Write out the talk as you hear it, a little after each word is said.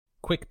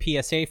quick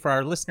PSA for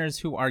our listeners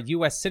who are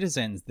U.S.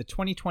 citizens. The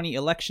 2020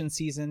 election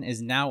season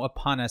is now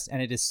upon us,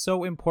 and it is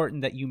so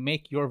important that you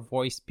make your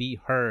voice be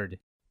heard.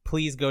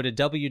 Please go to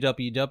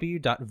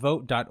www.vote.org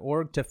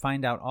to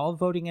find out all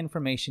voting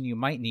information you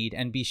might need,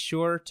 and be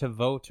sure to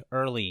vote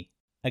early.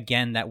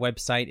 Again, that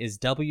website is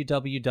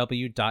www.vote.org.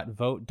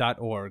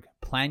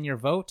 Plan your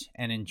vote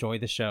and enjoy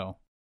the show.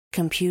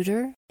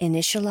 Computer,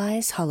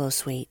 initialize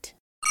holosuite.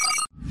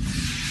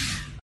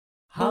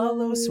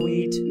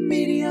 Holosuite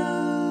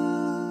Media.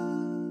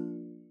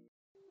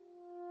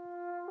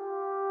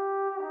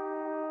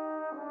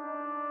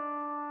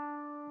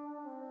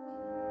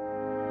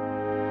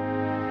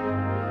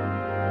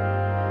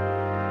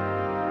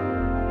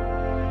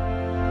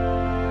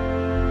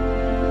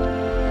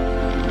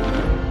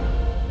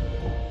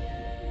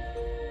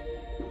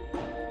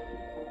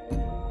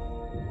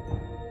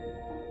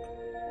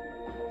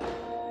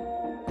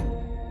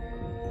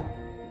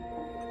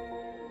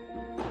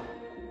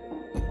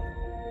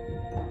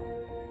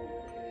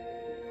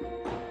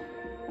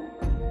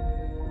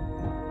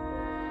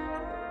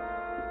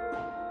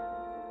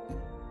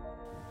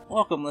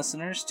 Welcome,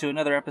 listeners, to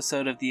another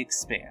episode of The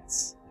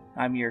Expanse.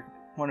 I'm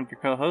one of your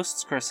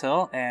co-hosts, Chris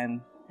Hill,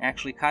 and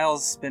actually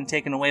Kyle's been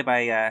taken away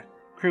by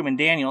crewman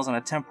Daniels on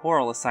a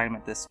temporal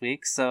assignment this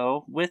week,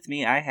 so with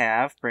me I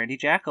have Brandy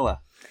Jackala.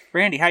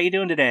 Brandy, how you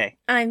doing today?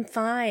 I'm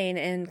fine,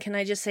 and can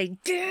I just say,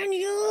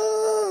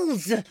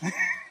 Daniels!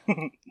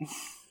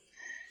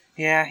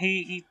 Yeah,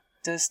 he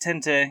does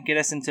tend to get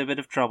us into a bit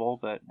of trouble,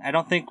 but I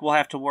don't think we'll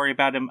have to worry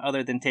about him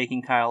other than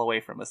taking Kyle away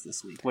from us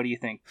this week. What do you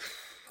think?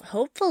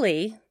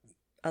 Hopefully.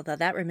 Although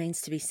that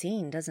remains to be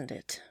seen, doesn't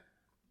it?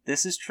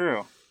 This is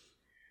true.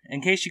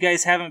 In case you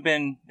guys haven't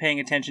been paying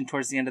attention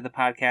towards the end of the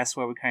podcast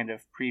where we kind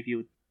of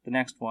preview the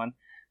next one,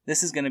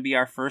 this is going to be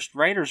our first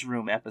Writer's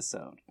Room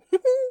episode.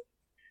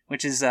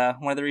 Which is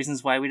one of the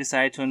reasons why we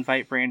decided to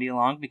invite Brandy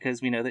along,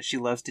 because we know that she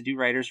loves to do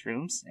Writer's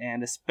Rooms,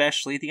 and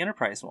especially the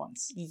Enterprise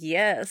ones.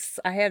 Yes,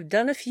 I have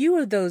done a few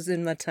of those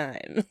in my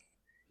time.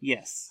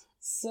 Yes.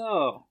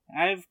 So,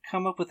 I've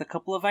come up with a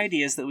couple of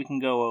ideas that we can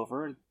go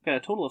over. We've got a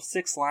total of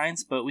 6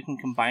 lines, but we can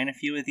combine a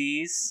few of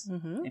these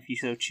if you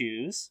so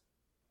choose.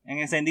 And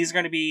I'm saying these are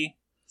going to be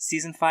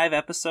Season 5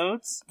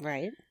 episodes.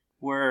 Right.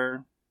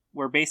 We're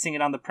basing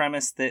it on the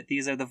premise that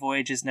these are the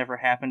voyages never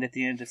happened at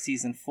the end of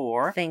Season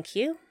 4. Thank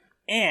you.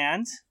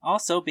 And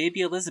also,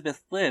 Baby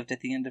Elizabeth lived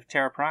at the end of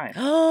Terra Prime.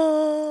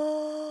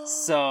 Oh!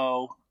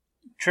 So,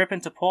 Trip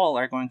and T'Pol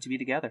are going to be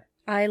together.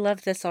 I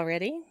love this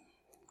already.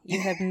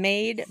 You have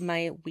made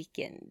my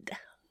weekend.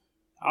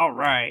 All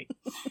right.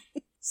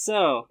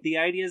 So, the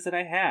ideas that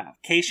I have.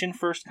 Cation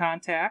First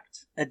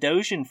Contact.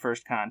 Adosian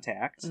First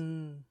Contact.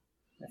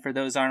 For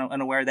those aren't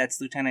unaware, that's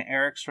Lieutenant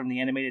Eric's from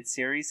the animated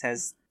series.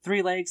 Has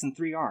 3 legs and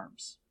 3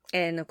 arms.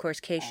 And, of course,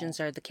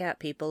 Cations are the cat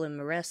people, and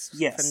Mares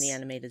from the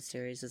animated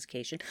series is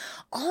Cation.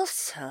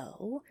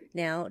 Also,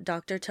 now,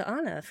 Dr.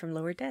 T'Ana from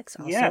Lower Decks,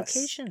 also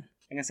Cation.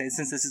 I'm going to say,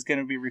 since this is going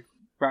to be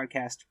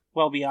broadcast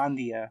well beyond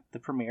the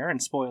premiere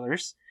and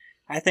spoilers,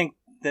 I think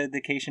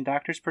the Cation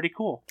Doctor's pretty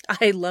cool.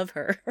 I love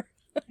her.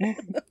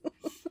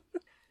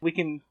 We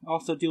can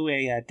also do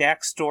a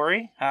Dax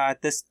story.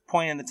 At this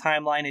point in the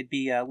timeline, it'd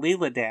be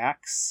Leela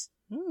Dax.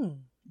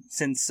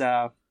 Since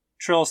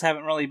Trills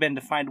haven't really been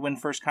defined when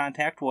First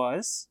Contact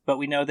was, but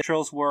we know that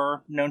Trills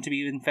were known to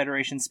be in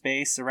Federation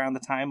space around the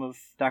time of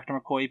Dr.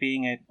 McCoy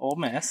being at Ole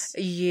Miss.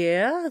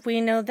 Yeah,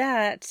 we know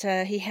that.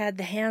 He had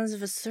the hands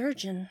of a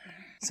surgeon.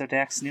 So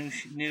Dax knew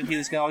he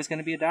was always going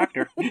to be a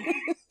doctor.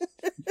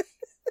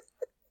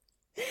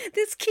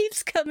 This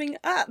keeps coming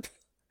up.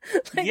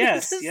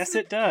 Yes,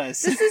 it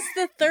does. This is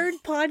the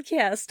 3rd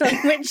podcast on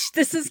which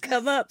this has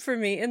come up for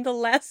me in the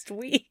last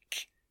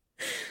week.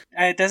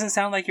 It doesn't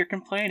sound like you're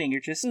complaining. You're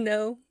just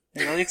you're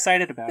really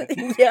excited about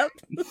it. Yep.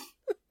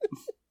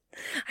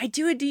 I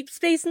do a Deep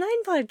Space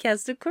Nine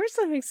podcast. Of course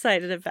I'm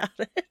excited about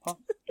it. Well,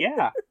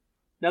 yeah.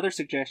 Another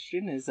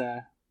suggestion is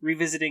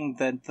revisiting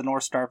the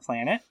North Star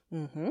planet.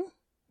 Mm-hmm.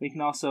 We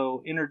can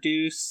also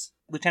introduce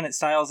Lieutenant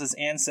Styles'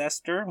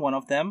 ancestor, one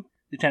of them.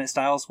 Lieutenant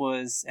Styles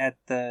was at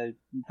the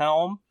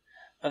helm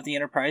of the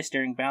Enterprise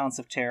during Balance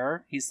of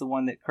Terror. He's the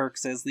one that Kirk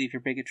says, leave your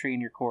bigotry in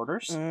your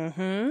quarters.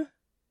 Mm-hmm.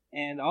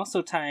 And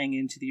also tying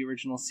into the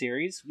original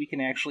series, we can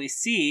actually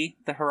see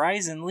the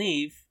Horizon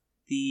leave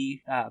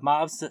the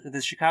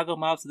the Chicago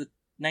mobs of the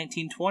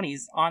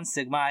 1920s on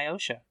Sigma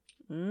Iosha.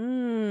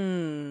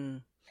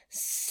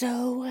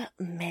 So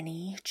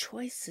many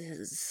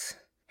choices.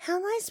 How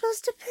am I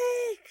supposed to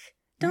pick?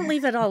 Don't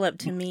leave it all up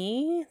to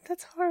me.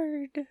 That's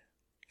hard.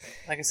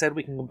 Like I said,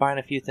 we can combine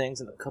a few things,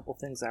 and a couple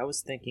things I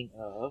was thinking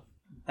of.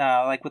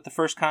 Like with the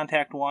First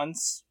Contact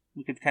ones,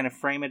 we could kind of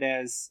frame it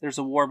as there's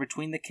a war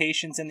between the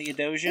Cations and the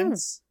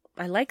Adosians.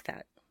 I like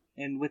that.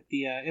 And with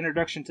the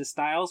introduction to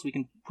Styles, we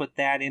can put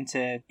that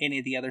into any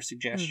of the other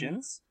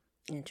suggestions.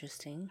 Mm-hmm.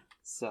 Interesting.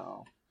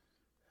 So,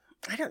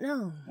 I don't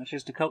know. That's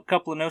just a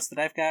couple of notes that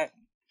I've got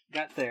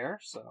there,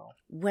 so.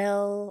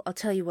 Well, I'll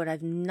tell you what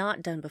I've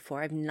not done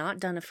before. I've not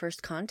done a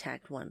First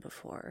Contact one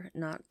before.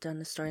 Not done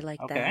a story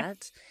like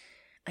that.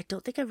 I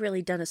don't think I've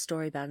really done a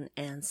story about an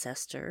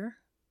ancestor.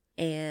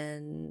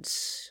 And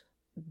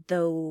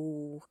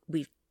though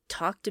we've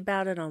talked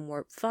about it on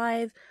Warp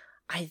 5,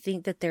 I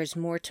think that there's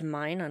more to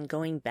mine on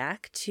going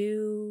back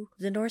to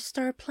the North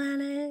Star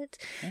planet.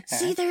 Okay.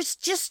 See, there's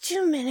just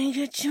too many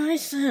good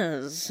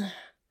choices.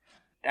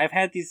 I've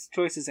had these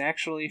choices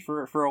actually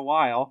for a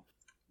while.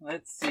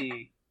 Let's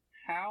see.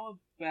 How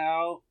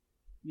about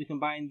we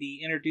combine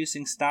the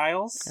introducing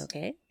styles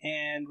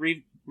and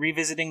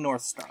revisiting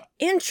North Star?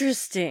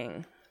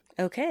 Interesting.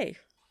 Okay.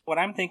 What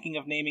I'm thinking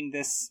of naming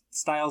this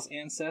Styles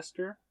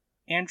ancestor,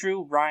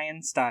 Andrew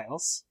Ryan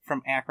Styles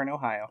from Akron,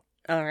 Ohio.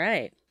 All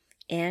right.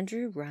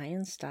 Andrew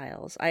Ryan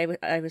Styles. I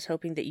was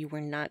hoping that you were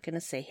not going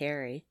to say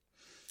Harry.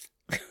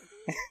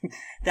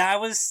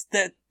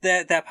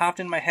 That popped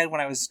in my head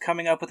when I was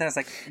coming up with it. I was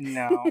like,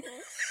 no.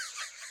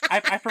 I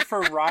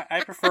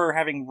prefer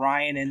having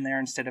Ryan in there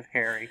instead of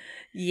Harry.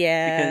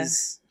 Yeah.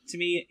 Because to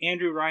me,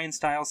 Andrew Ryan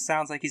Styles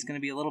sounds like he's going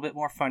to be a little bit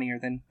more funnier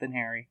than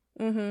Harry.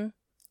 Mm-hmm.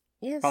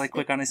 Yes. Probably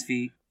quick on his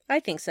feet. I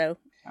think so.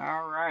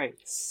 All right.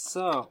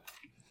 So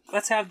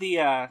let's have the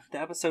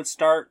episode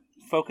start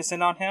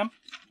focusing on him.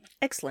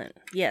 Excellent.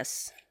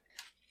 Yes.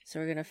 So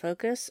we're going to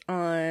focus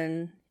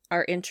on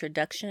our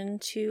introduction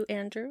to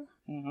Andrew.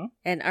 Mm-hmm.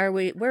 And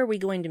where are we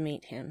going to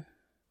meet him?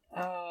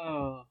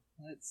 Oh,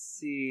 let's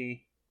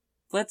see.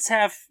 Let's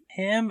have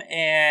him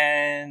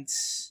and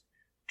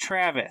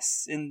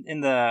Travis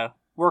in the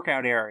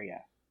workout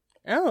area.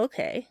 Oh,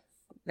 okay.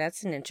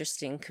 That's an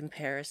interesting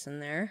comparison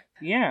there.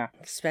 Yeah.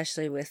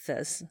 Especially with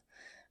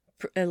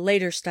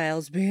later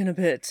Styles being a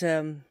bit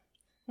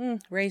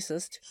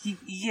racist.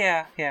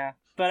 Yeah.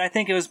 But I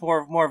think it was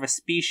more of a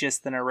specious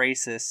than a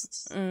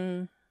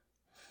racist.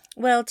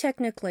 Well,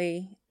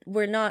 technically,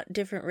 we're not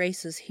different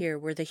races here.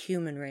 We're the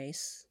human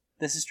race.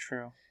 This is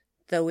true.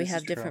 Though we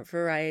have different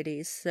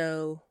varieties,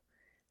 so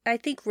I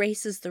think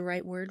race is the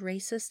right word.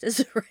 Racist is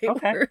the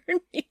right word.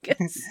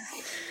 Because,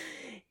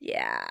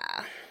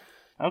 yeah.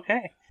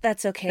 Okay.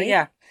 That's okay. But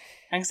yeah.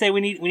 I can say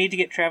we need to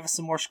get Travis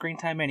some more screen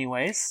time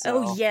anyways.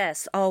 So. Oh,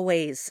 yes.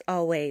 Always.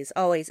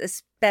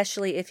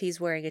 Especially if he's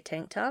wearing a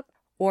tank top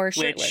or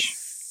shirtless.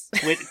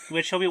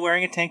 Which he'll be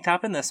wearing a tank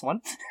top in this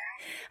one.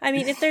 I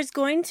mean, if there's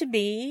going to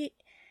be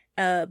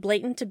a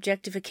blatant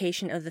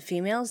objectification of the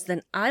females,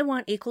 then I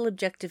want equal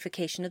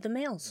objectification of the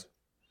males.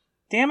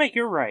 Damn it,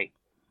 you're right.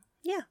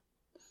 Yeah.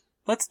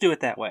 Let's do it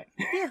that way.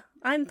 Yeah,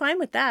 I'm fine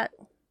with that.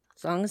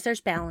 As long as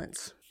there's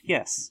balance.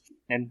 Yes,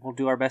 and we'll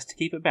do our best to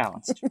keep it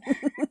balanced.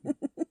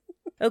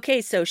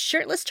 Okay, so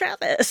shirtless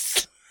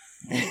Travis.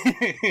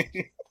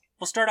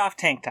 We'll start off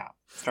tank top.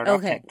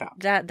 Off tank top.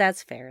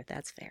 That's fair.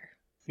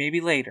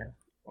 Maybe later.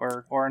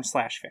 Or in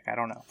slash fic, I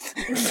don't know.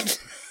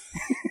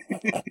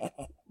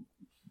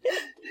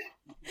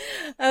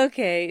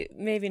 Okay,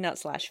 maybe not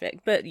slash fic,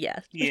 but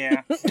yeah.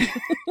 Yeah.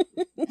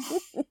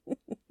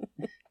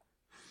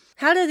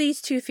 How do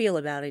these two feel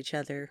about each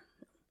other?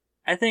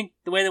 I think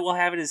the way that we'll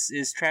have it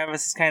is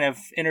Travis is kind of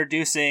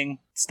introducing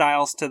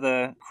Styles to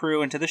the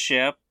crew and to the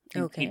ship.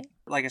 Okay.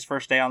 Like his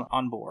first day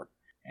on board.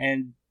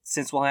 And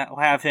since we'll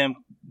have him,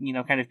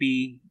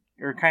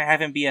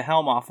 have him be a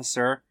helm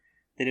officer,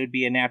 that it would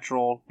be a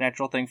natural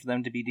thing for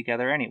them to be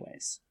together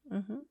anyways.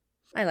 Mm-hmm.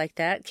 I like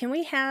that. Can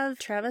we have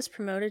Travis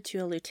promoted to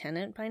a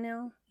lieutenant by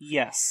now?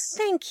 Yes.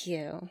 Thank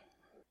you.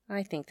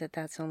 I think that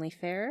that's only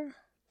fair,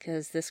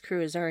 because this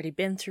crew has already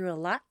been through a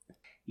lot.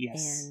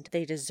 Yes. And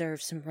they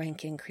deserve some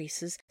rank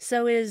increases.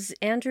 So is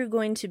Andrew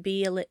going to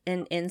be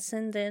an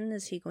ensign then?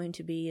 Is he going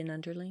to be an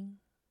underling?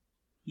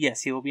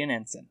 Yes, he will be an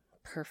ensign.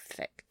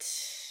 Perfect.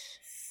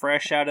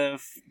 Fresh out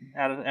of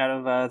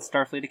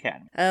Starfleet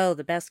Academy. Oh,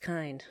 the best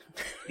kind.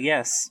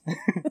 Yes.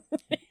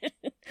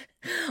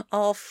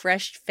 All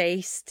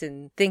fresh-faced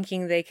and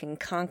thinking they can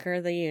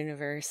conquer the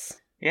universe.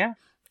 Yeah.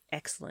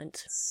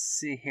 Excellent. Let's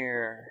see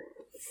here.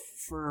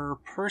 For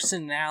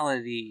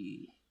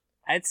personality,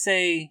 I'd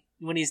say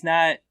when he's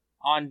not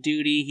on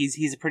duty,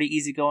 he's a pretty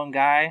easygoing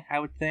guy, I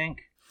would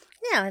think.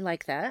 Yeah, I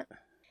like that.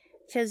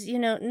 Because,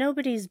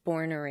 nobody's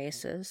born a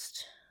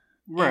racist.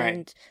 Right.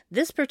 And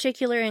this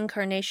particular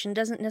incarnation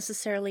doesn't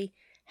necessarily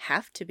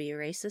have to be a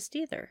racist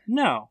either.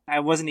 No, I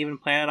wasn't even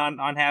planning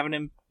on having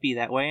him be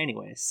that way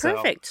anyways. So.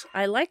 Perfect.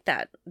 I like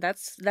that.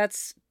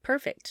 That's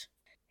perfect.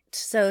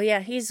 So yeah,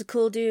 he's a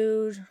cool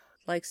dude.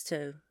 Likes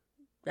to,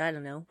 I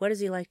don't know, what does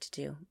he like to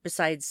do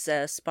besides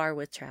spar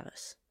with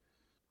Travis?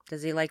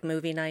 Does he like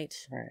movie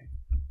night? Right.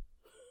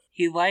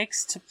 He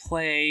likes to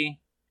play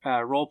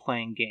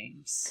role-playing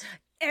games.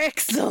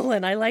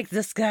 Excellent. I like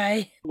this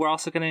guy. We're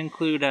also going to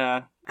include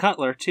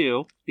Cutler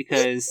too,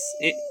 because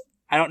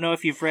I don't know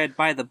if you've read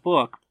by the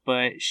book,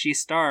 but she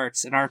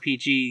starts an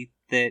RPG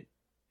that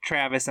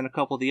Travis and a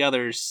couple of the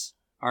others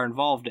are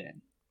involved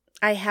in.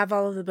 I have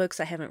all of the books.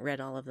 I haven't read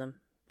all of them.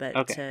 But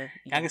okay.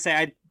 Yeah. I'm going to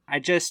say I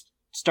just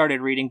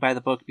started reading by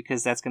the book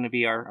because that's going to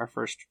be our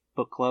first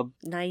book club.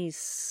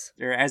 Nice.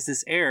 Or as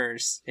this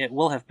airs, it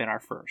will have been our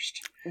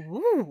first.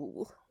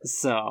 Ooh.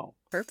 So.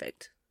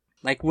 Perfect.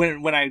 Like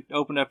when I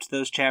opened up to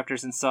those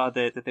chapters and saw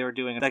that they were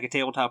doing like a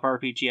tabletop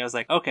RPG, I was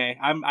like, okay,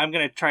 I'm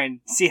going to try and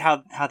see how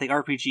the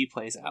RPG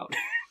plays out.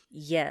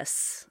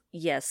 Yes.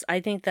 Yes, I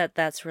think that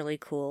that's really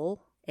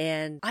cool.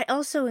 And I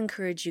also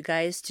encourage you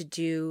guys to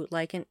do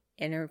like an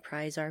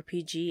Enterprise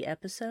RPG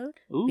episode.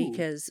 Ooh.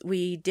 Because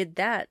we did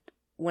that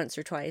once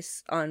or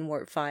twice on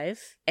Warp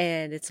 5,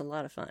 and it's a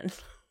lot of fun.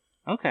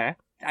 Okay.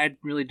 I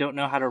really don't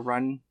know how to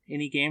run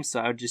any game, so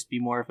I would just be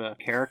more of a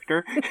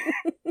character.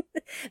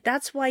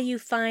 That's why you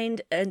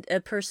find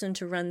a person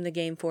to run the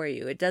game for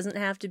you. It doesn't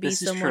have to be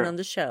someone on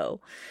the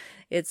show.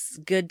 It's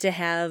good to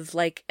have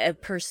like a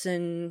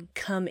person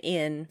come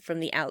in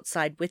from the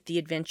outside with the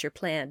adventure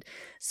planned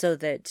so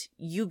that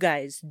you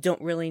guys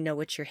don't really know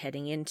what you're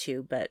heading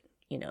into, but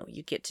you know,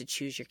 you get to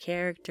choose your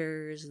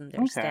characters and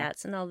their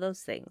stats and all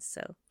those things.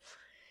 So,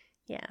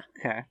 yeah.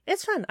 Okay.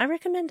 It's fun. I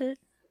recommend it.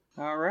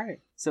 All right.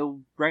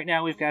 So right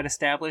now we've got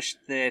established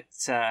that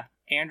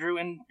Andrew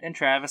and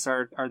Travis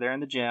are there in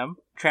the gym.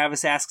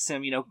 Travis asks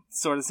him, you know,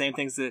 sort of the same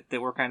things that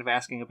we're kind of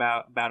asking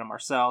about him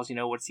ourselves. You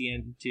know, what's he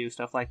into,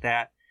 stuff like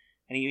that.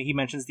 And he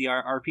mentions the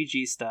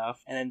RPG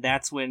stuff. And then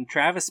that's when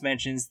Travis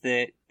mentions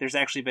that there's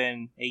actually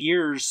been a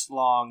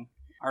years-long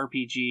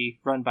RPG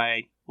run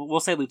by, we'll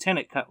say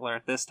Lieutenant Cutler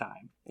at this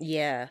time.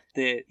 Yeah.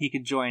 That he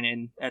could join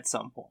in at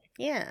some point.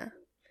 Yeah.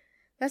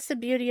 That's the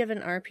beauty of an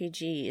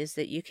RPG, is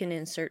that you can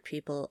insert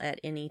people at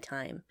any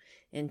time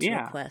into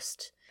a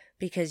quest.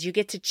 Because you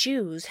get to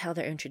choose how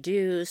they're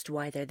introduced,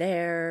 why they're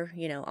there,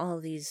 you know,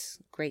 all these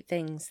great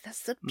things.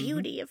 That's the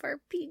beauty of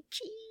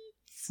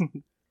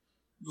RPGs.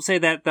 We'll say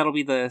that'll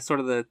be the sort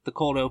of the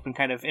cold open,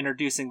 kind of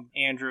introducing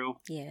Andrew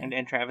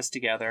and Travis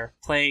together.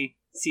 Play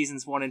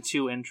seasons 1 and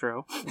 2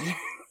 intro.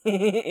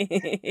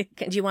 Do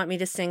you want me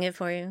to sing it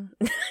for you?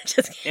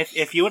 Just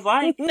if you would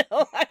like.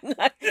 No, I'm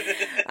not.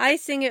 I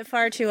sing it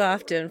far too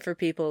often for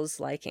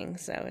people's liking,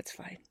 so it's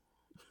fine.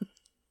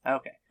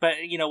 Okay,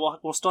 but you know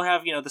we'll still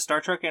have, you know, the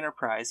Star Trek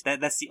Enterprise.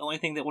 That's the only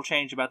thing that will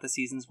change about the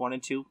seasons 1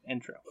 and 2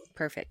 intro.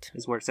 Perfect.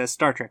 Is where it says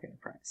Star Trek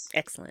Enterprise.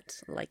 Excellent.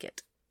 Like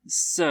it.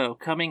 So,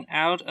 coming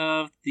out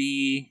of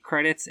the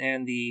credits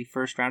and the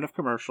first round of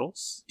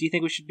commercials, do you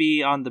think we should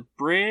be on the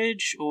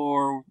bridge,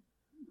 or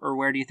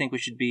where do you think we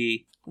should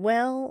be?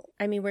 Well,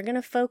 I mean, we're going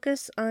to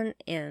focus on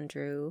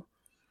Andrew.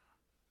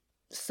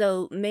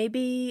 So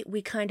maybe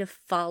we kind of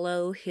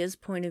follow his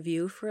point of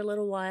view for a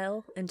little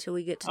while until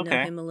we get to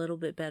know him a little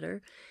bit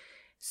better.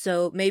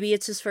 So maybe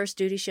it's his first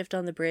duty shift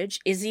on the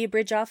bridge. Is he a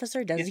bridge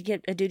officer? Does he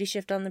get a duty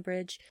shift on the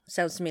bridge?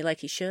 Sounds to me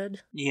like he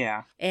should.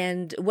 Yeah.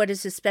 And what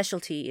is his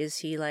specialty? Is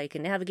he like a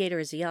navigator?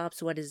 Is he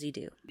ops? What does he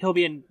do? He'll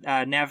be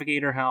a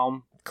navigator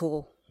helm.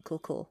 Cool.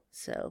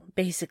 So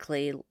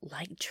basically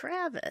like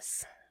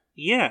Travis.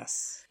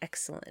 Yes.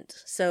 Excellent.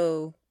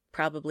 So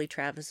probably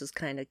Travis is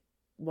kind of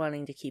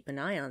wanting to keep an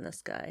eye on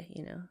this guy,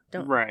 you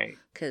know? Right.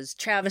 Because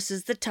Travis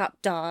is the top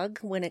dog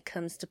when it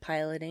comes to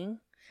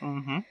piloting.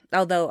 Mm-hmm.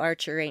 Although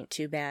Archer ain't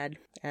too bad,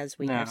 as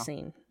we have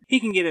seen. He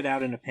can get it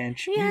out in a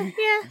pinch. Yeah,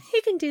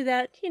 he can do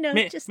that. You know,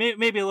 just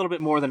maybe a little bit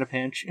more than a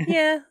pinch.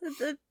 Yeah,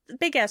 the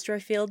big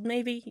asteroid field,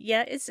 maybe.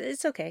 Yeah,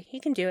 it's okay. He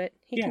can do it.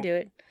 He can do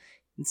it.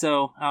 And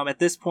so, at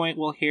this point,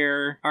 we'll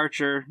hear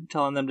Archer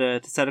telling them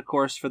to set a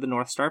course for the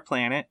North Star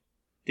planet.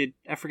 Did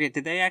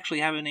they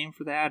actually have a name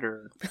for that,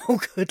 or? Oh,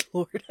 good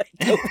lord, I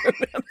don't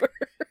remember.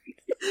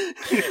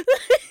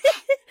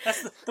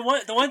 That's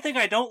the one thing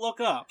I don't look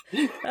up.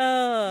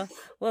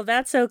 Well,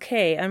 that's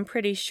okay. I'm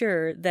pretty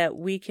sure that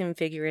we can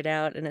figure it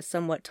out in a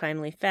somewhat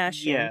timely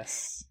fashion.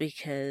 Yes.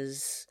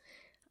 Because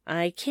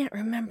I can't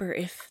remember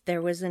if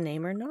there was a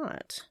name or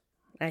not.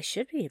 I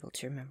should be able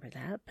to remember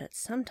that, but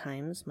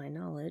sometimes my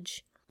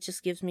knowledge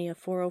just gives me a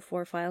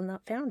 404 file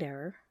not found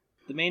error.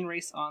 The main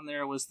race on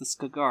there was the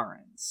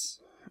Skagarans.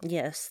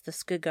 Yes, the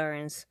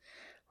Skagarans.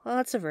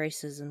 Lots of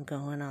racism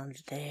going on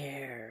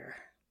there.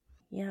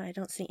 Yeah, I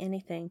don't see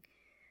anything.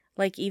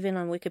 Like, even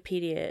on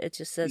Wikipedia, it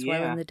just says,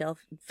 while in the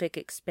Delphic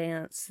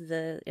expanse,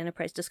 the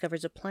Enterprise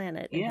discovers a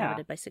planet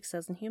inhabited by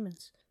 6,000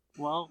 humans.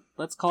 Well,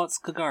 let's call it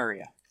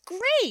Skagaria.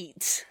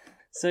 Great!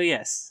 So,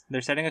 yes,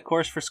 they're setting a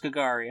course for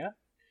Skagaria.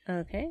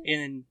 Okay.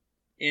 In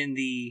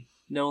the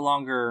no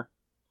longer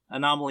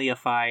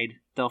anomalyified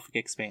Delphic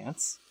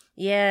expanse.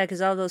 Yeah,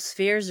 because all those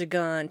spheres are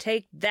gone.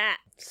 Take that,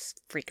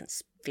 freaking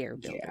sphere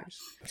builders.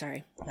 Yeah.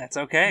 Sorry. That's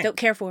okay. Don't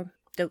care for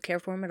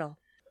them at all.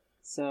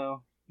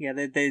 So, yeah,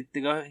 they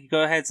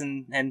go ahead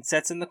and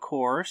sets in the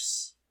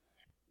course.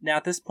 Now,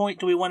 at this point,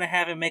 do we want to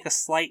have him make a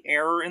slight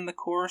error in the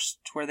course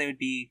to where they would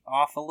be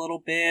off a little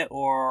bit,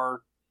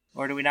 or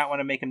do we not want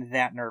to make him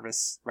that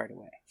nervous right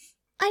away?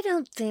 I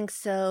don't think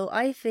so.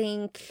 I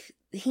think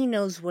he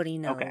knows what he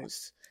knows. Okay.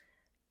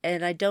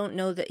 And I don't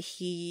know that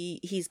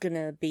he's going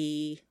to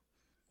be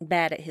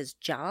bad at his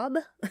job,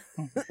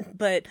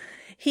 but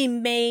he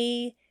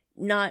may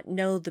not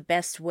know the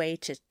best way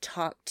to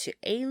talk to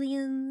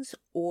aliens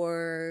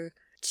or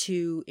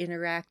to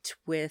interact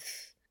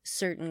with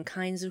certain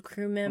kinds of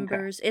crew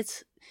members. Okay.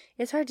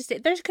 It's hard to say.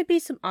 There could be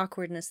some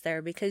awkwardness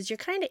there because you're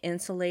kind of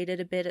insulated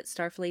a bit at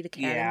Starfleet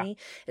Academy,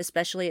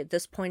 especially at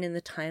this point in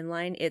the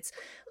timeline. It's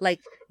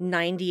like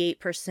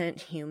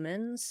 98%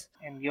 humans.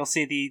 And you'll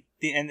see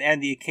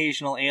the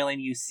occasional alien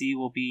you see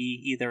will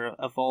be either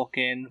a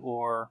Vulcan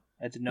or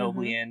a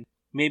Denoblian.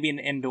 maybe an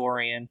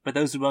Endorian, but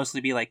those would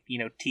mostly be like,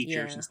 teachers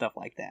Yeah. and stuff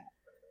like that.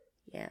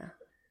 Yeah.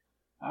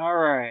 All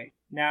right.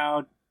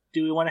 Now,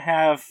 do we want to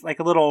have like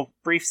a little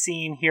brief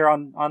scene here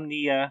on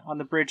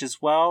the bridge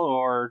as well,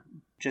 or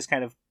just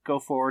kind of go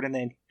forward and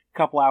then a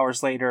couple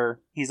hours later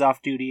he's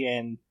off duty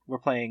and we're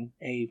playing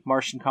a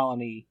Martian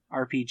colony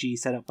RPG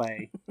set up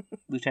by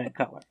Lieutenant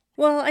Cutler?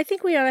 Well, I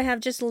think we ought to have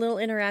just a little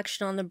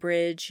interaction on the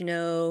bridge,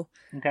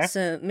 Okay.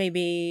 So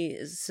maybe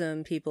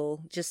some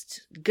people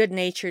just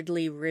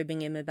good-naturedly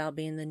ribbing him about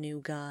being the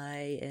new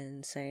guy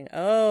and saying,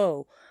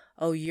 "Oh,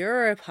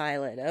 you're a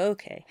pilot.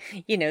 Okay."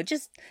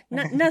 Just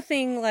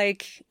nothing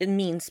like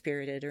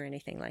mean-spirited or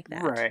anything like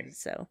that. Right.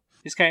 So,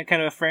 just kind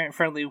of a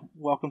friendly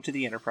welcome to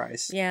the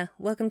Enterprise. yeah,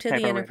 welcome to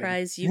Type the of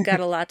Enterprise. You've got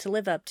a lot to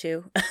live up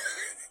to.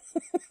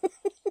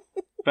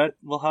 But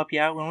we'll help you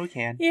out when we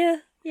can. Yeah.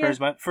 Yeah.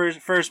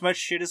 For as much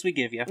shit as we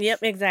give you. Yep,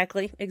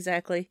 exactly.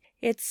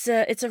 It's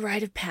a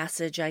rite of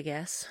passage, I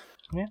guess.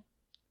 Yeah.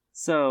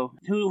 So,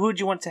 who'd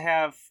you want to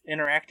have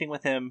interacting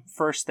with him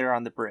first there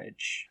on the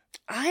bridge?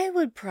 I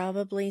would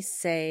probably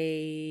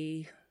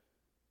say,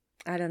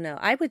 I don't know.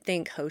 I would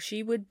think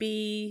Hoshi would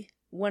be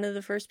one of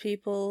the first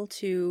people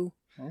to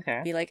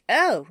be like,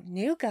 "Oh,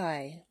 new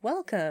guy,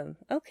 welcome."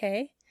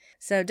 Okay.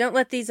 So don't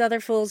let these other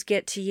fools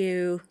get to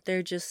you.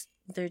 They're just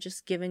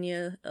giving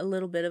you a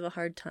little bit of a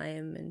hard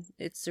time, and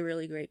it's a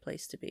really great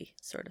place to be,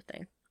 sort of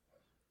thing.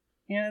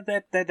 Yeah,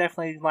 that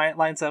definitely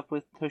lines up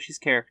with Hoshi's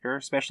character,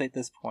 especially at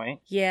this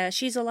point. Yeah,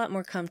 she's a lot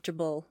more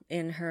comfortable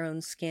in her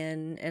own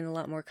skin and a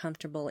lot more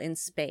comfortable in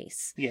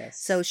space. Yes.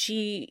 So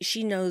she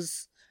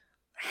knows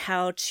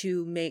how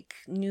to make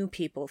new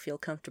people feel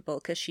comfortable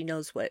because she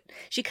knows what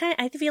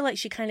I feel like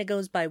she kind of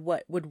goes by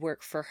what would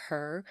work for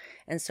her,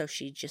 and so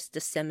she just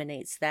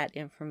disseminates that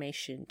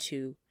information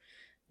to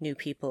new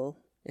people,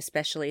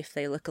 especially if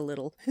they look a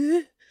little,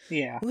 huh?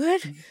 Yeah.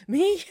 What?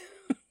 Me?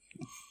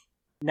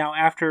 Now,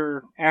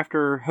 after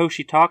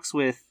Hoshi talks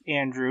with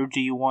Andrew, do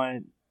you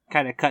want to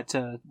kind of cut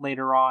to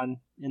later on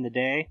in the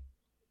day?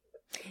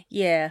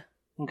 Yeah.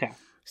 Okay.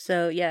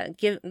 So yeah,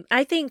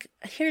 I think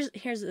here's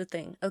the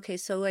thing. Okay,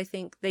 so I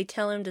think they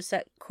tell him to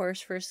set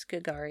course for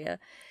Skagaria,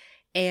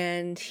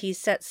 and he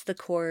sets the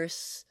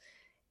course,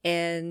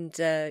 and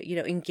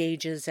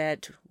engages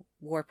at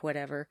warp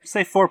whatever.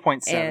 Say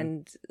 4.7.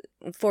 And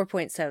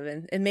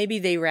 4.7, and maybe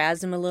they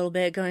razz him a little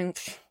bit, going,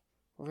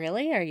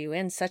 "Really? Are you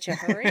in such a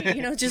hurry?"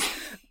 Just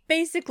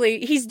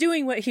basically he's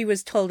doing what he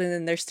was told, and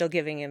then they're still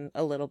giving him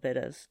a little bit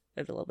of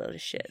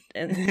shit,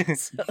 and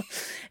so,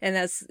 and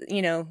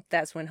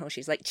that's when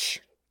Hoshi's like,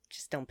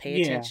 just don't pay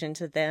attention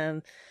to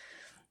them.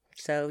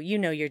 So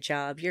your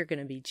job, you're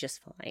gonna be just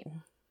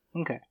fine.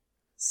 Okay,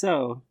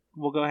 so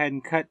we'll go ahead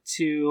and cut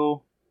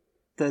to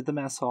the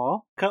mess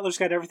hall. Cutler's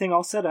got everything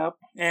all set up,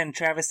 and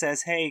Travis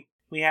says, "Hey,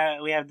 we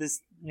have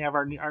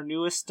our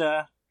newest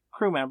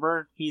crew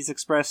member. He's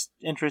expressed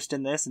interest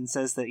in this and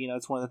says that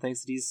it's one of the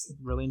things that he's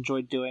really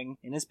enjoyed doing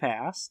in his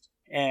past."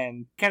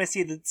 And kind of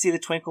see the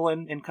twinkle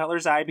in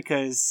Cutler's eye,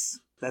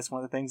 because that's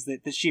one of the things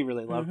that she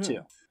really loved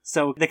too.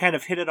 So they kind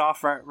of hit it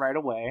off right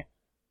away.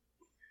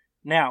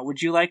 Now,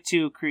 would you like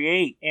to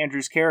create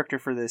Andrew's character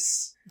for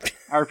this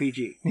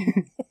RPG?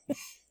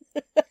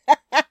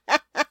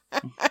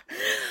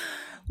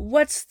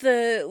 What's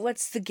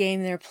the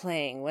game they're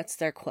playing? What's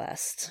their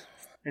quest?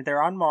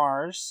 They're on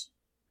Mars,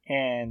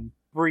 and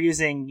we're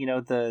using,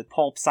 the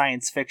pulp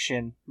science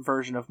fiction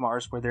version of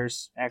Mars where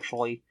there's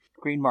actually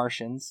green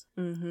Martians.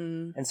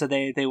 Mm-hmm. And so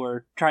they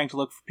were trying to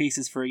look for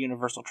pieces for a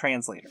universal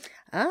translator.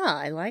 Ah,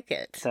 I like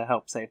it. To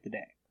help save the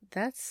day.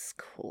 That's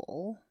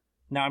cool.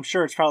 Now, I'm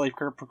sure it's probably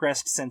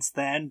progressed since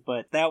then,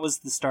 but that was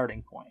the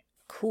starting point.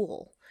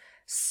 Cool.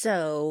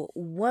 So,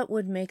 what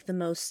would make the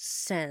most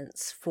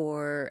sense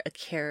for a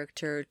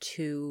character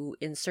to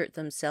insert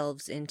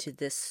themselves into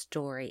this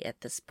story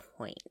at this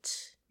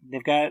point?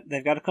 They've got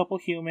a couple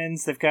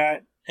humans. They've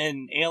got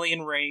an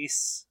alien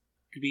race.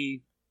 Could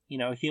be,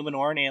 a human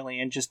or an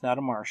alien, just not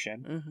a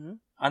Martian. Mm-hmm.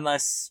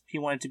 Unless he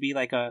wanted to be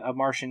like a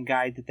Martian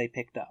guide that they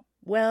picked up.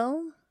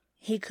 Well,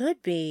 he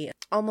could be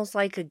almost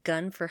like a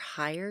gun for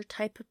hire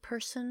type of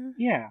person.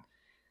 Yeah.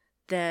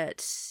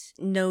 That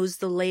knows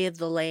the lay of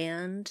the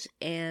land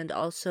and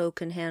also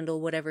can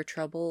handle whatever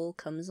trouble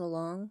comes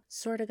along,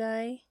 sort of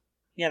guy.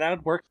 Yeah, that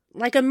would work.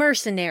 Like a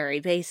mercenary,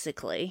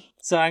 basically.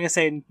 So I'm going to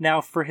say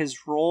now for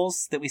his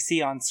roles that we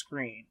see on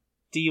screen,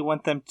 do you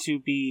want them to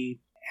be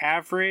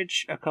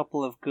average, a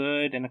couple of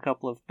good, and a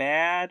couple of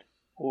bad,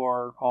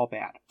 or all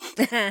bad?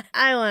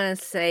 I want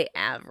to say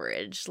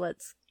average.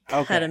 Let's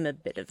cut him a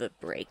bit of a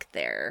break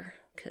there,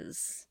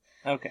 because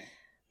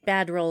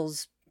bad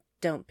roles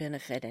don't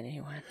benefit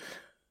anyone.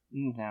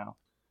 No.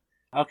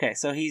 Okay,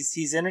 so he's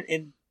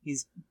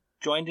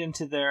joined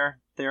into their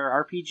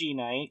RPG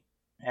night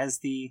as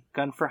the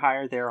gun for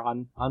hire there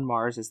on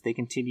Mars as they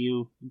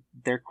continue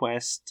their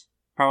quest,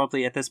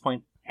 probably at this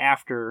point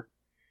after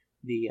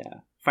the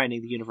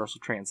finding the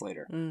universal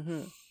translator.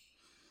 Mm-hmm.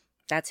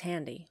 That's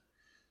handy.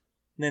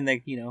 And then they,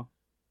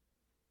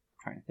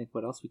 trying to think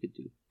what else we could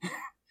do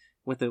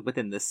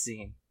within this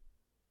scene.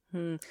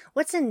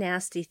 What's a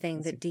nasty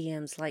thing that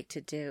DMs like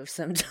to do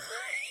sometimes?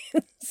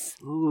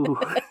 Ooh.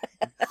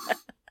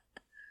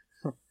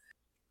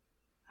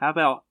 How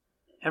about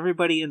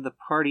everybody in the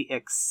party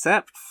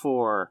except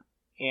for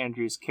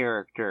Andrew's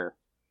character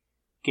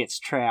gets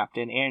trapped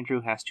and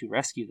Andrew has to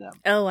rescue them?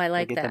 Oh, I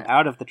like get that. Them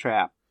out of the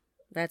trap.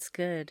 That's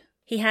good.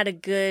 He had a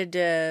good,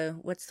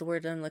 what's the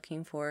word I'm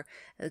looking for?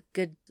 A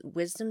good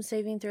wisdom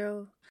saving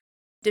throw?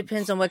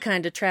 Depends on what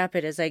kind of trap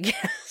it is, I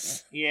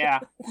guess. Yeah.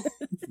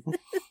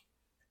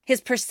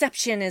 His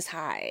perception is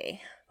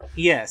high.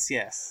 Yes.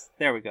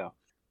 There we go.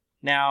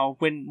 Now,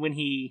 when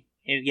he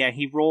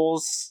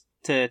rolls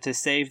to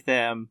save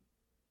them,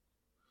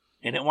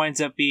 and it winds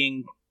up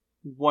being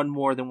one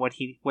more than what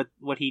he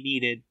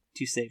needed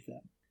to save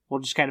them. We'll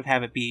just kind of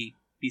have it be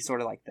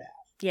sort of like that.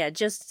 Yeah,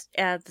 just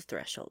add the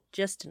threshold,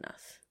 just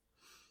enough.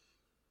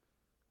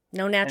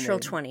 No natural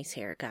 20s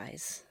here,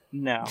 guys.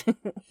 No.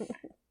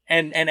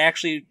 and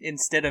actually,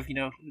 instead of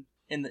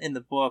in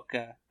the book,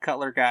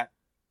 Cutler got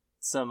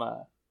some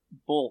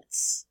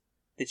bolts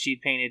that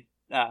she'd painted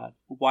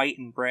white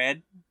and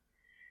red.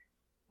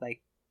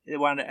 Like it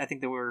wanted,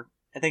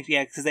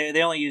 because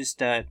they only used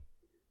the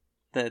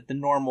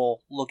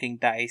normal looking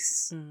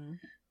dice. Mm-hmm.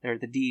 They're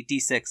the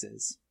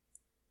D6s.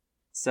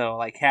 So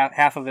like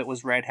half of it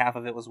was red, half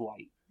of it was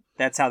white.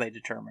 That's how they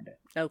determined it.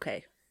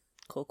 Okay.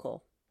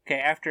 Cool. Okay,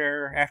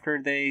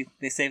 after they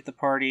save the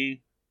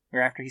party,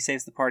 or after he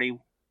saves the party,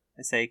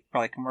 I say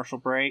probably commercial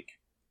break.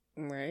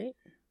 Right.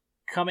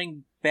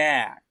 Coming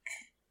back,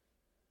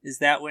 is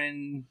that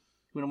when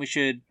we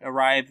should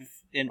arrive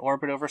in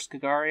orbit over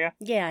Skagaria?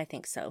 Yeah, I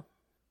think so.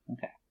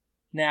 Okay.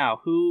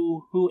 Now,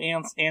 who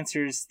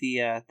answers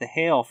the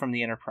hail from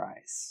the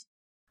Enterprise?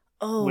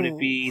 Oh. Would it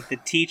be the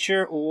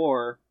teacher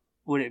or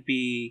would it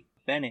be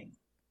Benning?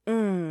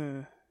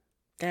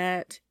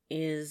 That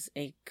is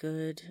a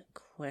good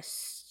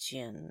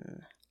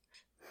question.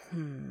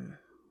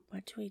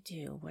 What do we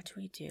do?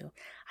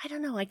 I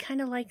don't know. I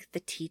kind of like the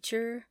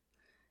teacher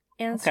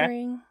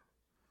answering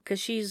because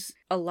she's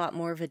a lot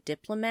more of a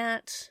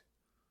diplomat.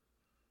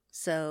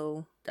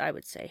 So I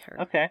would say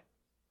her. Okay.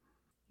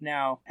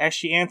 Now, as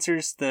she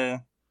answers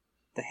the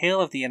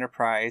hail of the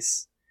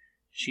Enterprise,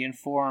 she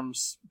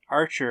informs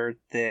Archer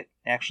that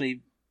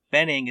actually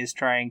Benning is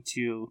trying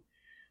to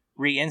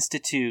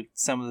reinstitute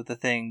some of the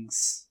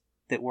things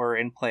that were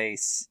in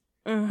place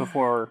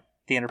before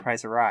the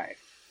Enterprise arrived.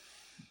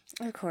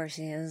 Of course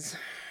he is.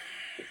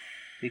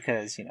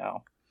 Because,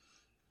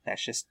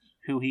 that's just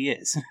who he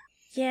is.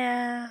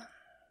 Yeah.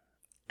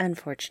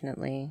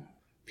 Unfortunately,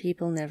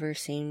 people never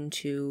seem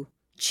to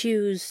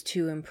choose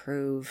to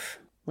improve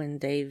when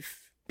they've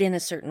been a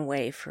certain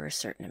way for a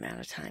certain amount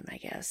of time, I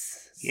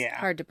guess. It's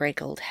hard to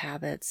break old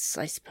habits,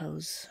 I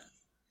suppose.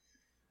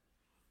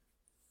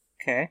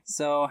 Okay,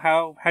 so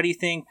how do you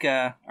think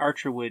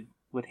Archer would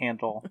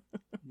handle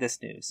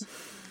this news?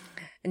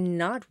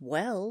 Not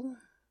well.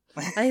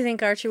 I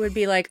think Archer would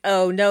be like,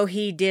 oh, no,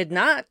 he did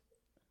not.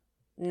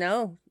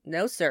 No,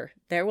 sir.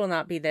 There will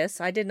not be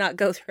this. I did not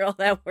go through all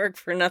that work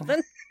for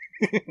nothing.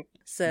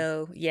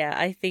 So, yeah,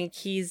 I think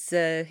he's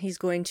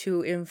going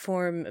to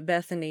inform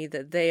Bethany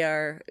that they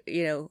are,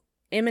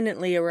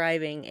 imminently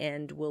arriving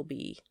and will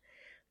be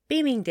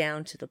beaming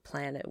down to the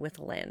planet with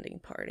a landing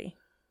party.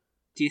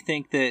 Do you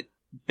think that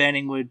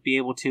Benning would be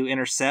able to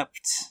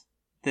intercept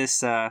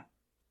this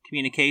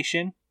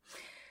communication?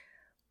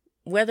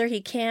 Whether he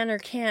can or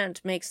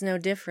can't makes no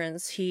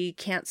difference. He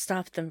can't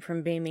stop them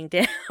from beaming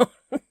down.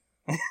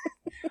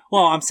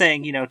 Well, I'm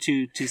saying,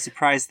 to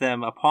surprise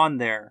them upon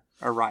their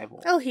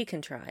arrival. Oh, he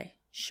can try.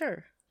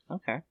 Sure.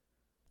 Okay.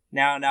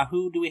 Now,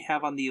 who do we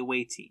have on the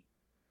away team?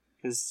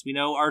 Because we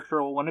know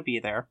Archer will want to be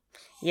there.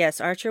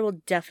 Yes, Archer will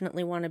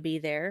definitely want to be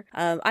there.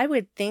 I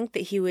would think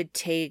that he would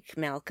take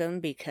Malcolm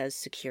because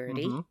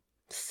security. Mm-hmm.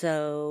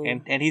 So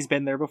and he's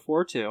been there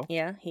before too.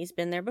 Yeah, he's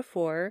been there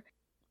before.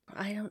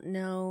 I don't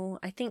know.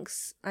 I think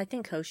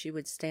Hoshi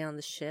would stay on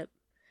the ship.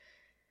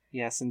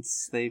 Yeah,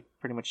 since they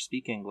pretty much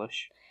speak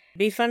English.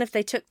 Be fun if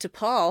they took to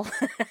Paul.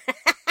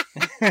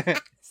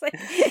 It's like,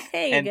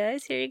 hey, you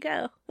guys, here you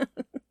go.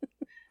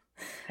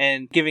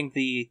 And giving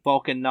the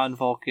Vulcan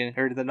non-Vulcan,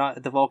 or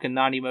the Vulcan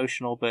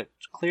non-emotional, but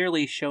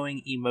clearly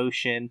showing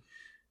emotion,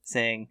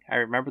 saying, I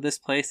remember this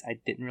place, I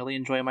didn't really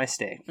enjoy my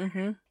stay.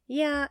 Mm-hmm.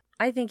 Yeah,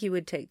 I think you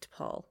would take to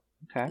Paul.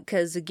 Okay.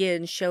 Because,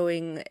 again,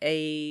 showing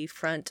a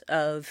front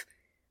of,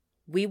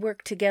 we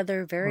work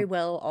together very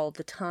well all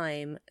the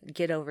time,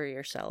 get over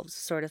yourselves,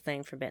 sort of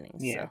thing for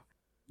Bennings. Yeah. So.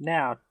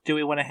 Now, do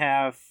we want to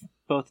have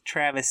both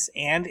Travis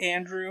and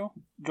Andrew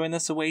join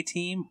this away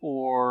team,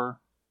 or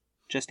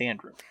just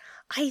Andrew?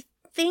 I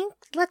think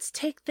let's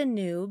take the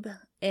noob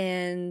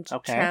and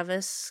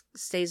Travis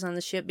stays on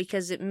the ship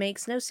because it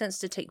makes no sense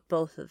to take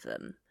both of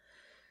them.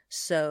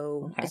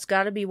 So it's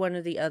got to be one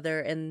or the other,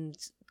 and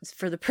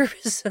for the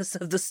purposes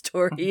of the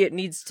story, it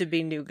needs to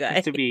be new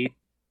guy.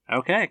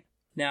 Okay.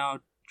 Now,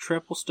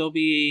 Trip will still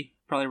be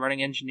probably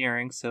running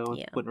engineering, so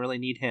wouldn't really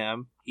need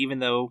him, even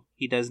though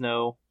he does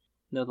know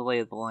the lay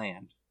of the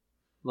land.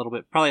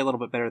 Probably a little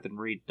bit better than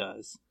Reed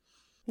does.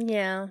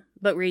 Yeah,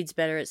 but Reed's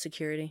better at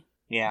security.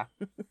 Yeah.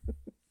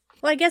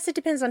 Well, I guess it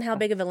depends on how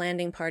big of a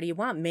landing party you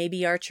want.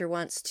 Maybe Archer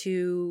wants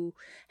to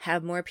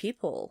have more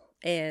people.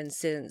 And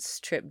since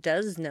Trip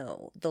does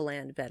know the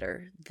land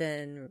better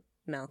than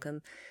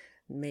Malcolm,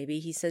 maybe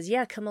he says,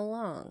 yeah, come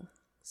along.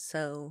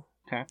 So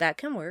that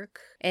can work.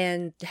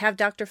 And have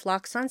Dr.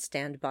 Phlox on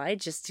standby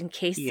just in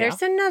case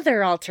there's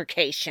another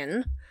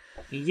altercation.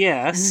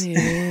 Yes.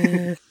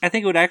 I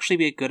think it would actually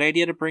be a good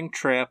idea to bring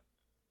Trip.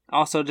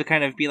 Also to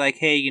kind of be like,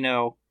 hey, you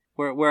know,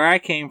 where I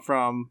came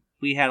from,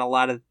 we had a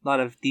lot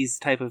of these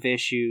type of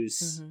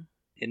issues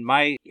in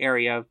my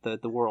area of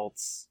the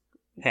world's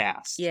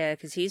past. Yeah,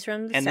 because he's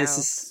from the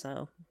south.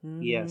 So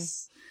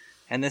yes,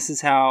 and this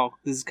is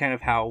kind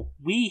of how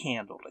we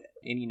handled it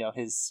in, you know,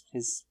 his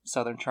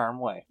Southern charm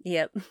way.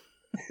 Yep.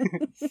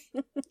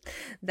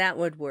 That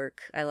would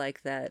work. I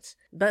like that.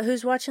 But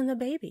who's watching the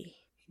baby?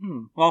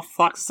 Well,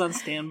 Phlox is on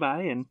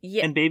standby,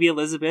 and baby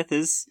Elizabeth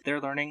they're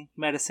learning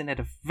medicine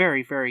at a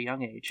very, very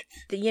young age.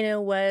 You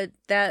know what?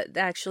 That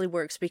actually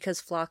works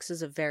because Phlox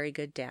is a very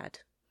good dad.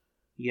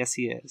 Yes,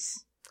 he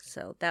is.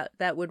 So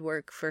that would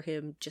work for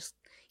him, just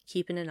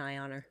keeping an eye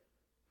on her.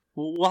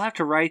 We'll have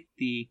to write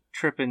the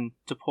Trip and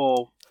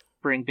T'Pol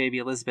bring baby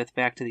Elizabeth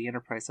back to the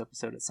Enterprise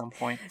episode at some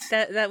point.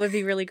 That would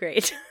be really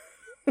great.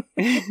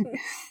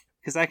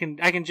 Because I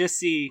can just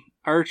see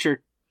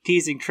Archer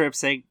teasing Trip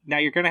saying, now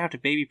you're going to have to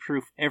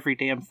baby-proof every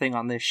damn thing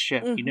on this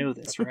ship. You know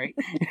this, right?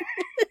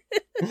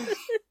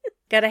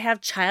 Gotta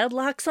have child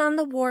locks on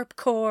the warp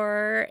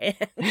core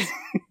and,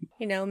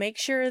 you know, make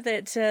sure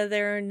that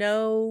there are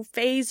no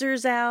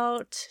phasers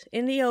out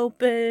in the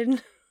open.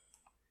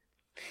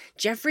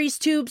 Jeffrey's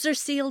tubes are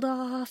sealed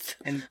off.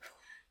 And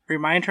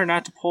remind her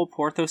not to pull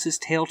Porthos'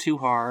 tail too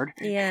hard.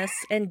 Yes,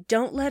 and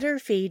don't let her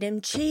feed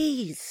him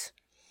cheese.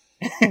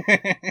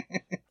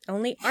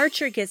 Only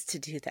Archer gets to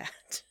do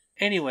that.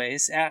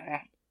 Anyways,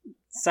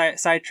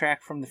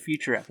 sidetrack from the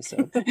future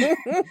episode.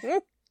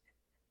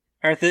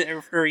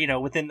 or you know,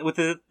 within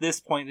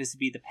this point, this would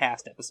be the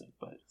past episode.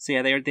 But so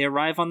yeah, they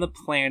arrive on the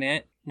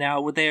planet.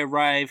 Now, would they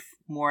arrive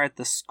more at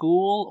the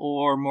school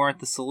or more at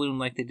the saloon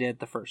like they did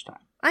the first time?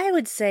 I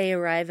would say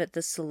arrive at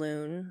the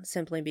saloon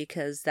simply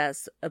because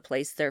that's a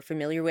place they're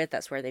familiar with.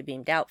 That's where they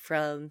beamed out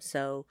from.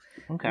 So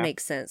it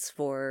makes sense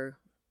for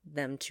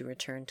them to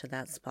return to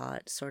that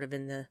spot, sort of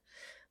in the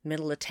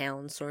middle of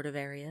town sort of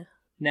area.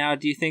 Now,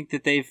 do you think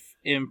that they've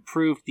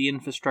improved the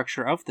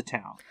infrastructure of the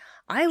town?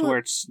 I would, where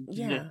it's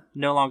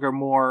no longer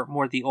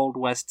more the Old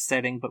West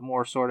setting, but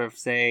more sort of,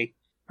 say,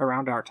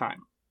 around our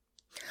time?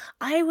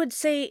 I would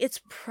say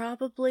it's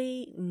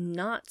probably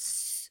not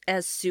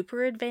as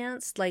super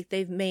advanced. Like,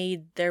 they've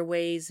made their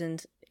way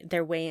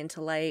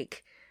into,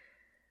 like,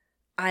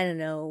 I don't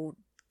know,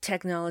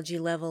 technology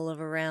level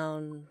of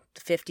around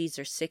the 50s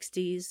or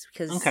 60s.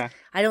 Because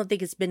I don't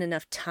think it's been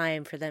enough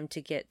time for them to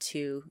get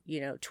to,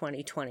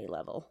 2020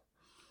 level.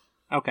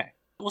 Okay.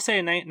 We'll say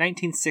a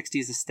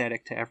 1960s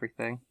aesthetic to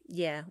everything.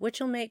 Yeah,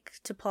 which will make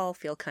T'Pol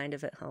feel kind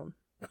of at home.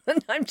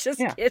 I'm just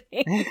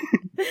kidding.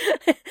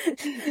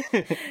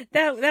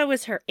 that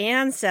was her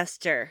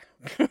ancestor.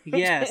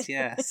 Yes.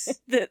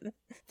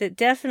 that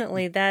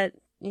definitely, that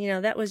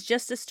was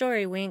just a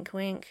story, wink,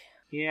 wink.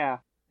 Yeah,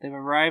 they've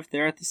arrived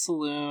there at the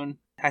saloon.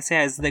 I say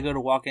as they go to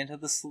walk into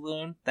the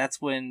saloon,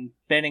 that's when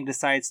Benning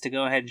decides to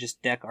go ahead and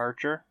just deck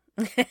Archer.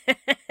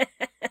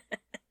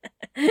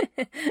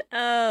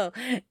 Oh,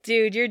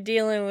 dude, you're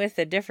dealing with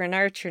a different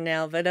Archer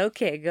now, but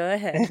okay, go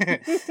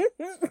ahead.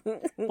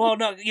 Well,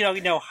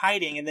 no,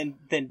 hiding and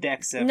then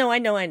decks him. No, I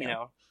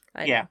know.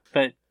 Yeah,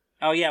 but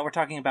we're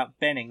talking about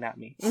Benning, not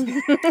me.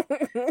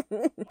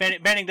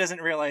 Benning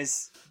doesn't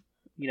realize,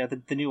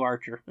 the new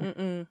Archer.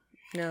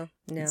 No.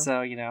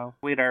 So,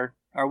 we had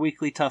our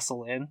weekly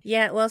tussle in.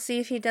 Yeah, well, see,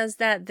 if he does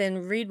that,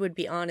 then Reed would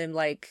be on him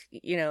like,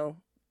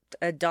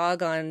 a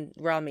dog on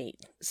raw meat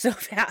so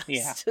fast.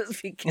 Yeah.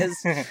 Because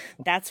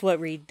that's what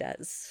Reed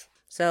does.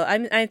 So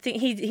I think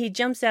he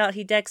jumps out,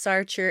 he decks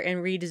Archer,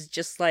 and Reed is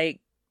just like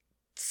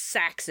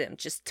sacks him,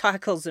 just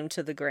tackles him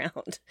to the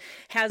ground,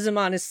 has him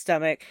on his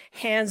stomach,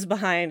 hands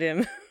behind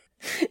him.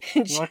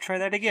 You want to try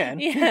that again?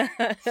 Yeah.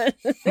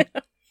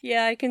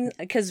 Yeah, I can,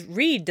 because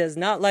Reed does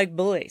not like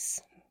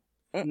bullies.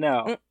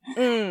 No.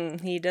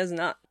 He does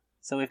not.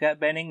 So we've got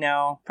Benning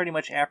now pretty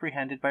much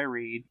apprehended by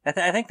Reed.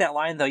 I think that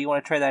line, though, you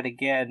want to try that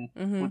again,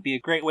 would be a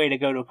great way to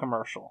go to a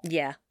commercial.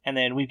 Yeah. And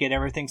then we get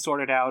everything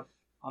sorted out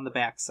on the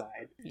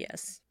backside.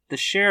 Yes. The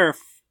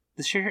sheriff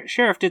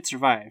did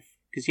survive.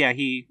 Because,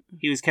 he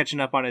was catching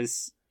up on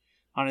his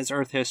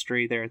Earth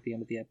history there at the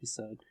end of the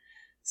episode.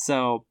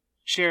 So,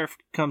 sheriff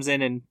comes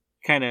in and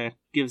kind of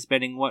gives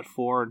Benning what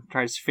for and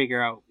tries to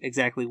figure out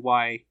exactly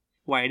why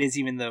it is,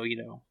 even though,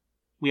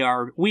 we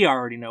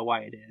already know why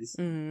it is.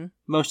 Mm-hmm.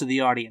 Most of the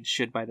audience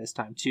should by this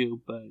time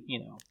too, but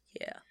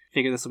yeah.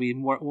 Figure this will be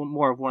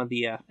more of one of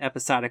the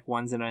episodic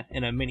ones in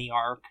a mini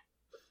arc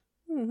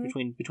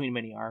between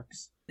mini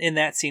arcs. In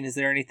that scene, is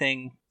there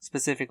anything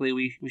specifically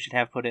we should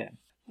have put in?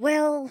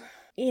 Well,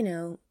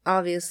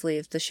 obviously,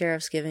 if the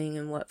sheriff's giving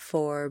him what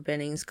for,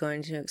 Benning's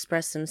going to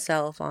express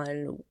himself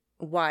on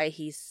why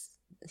he's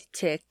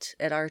ticked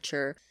at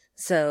Archer.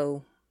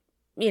 So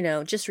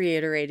just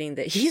reiterating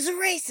that he's a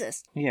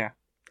racist. Yeah.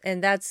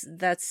 And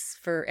that's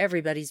for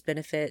everybody's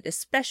benefit,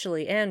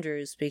 especially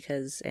Andrew's,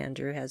 because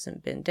Andrew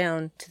hasn't been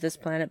down to this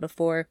planet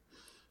before.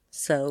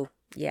 So,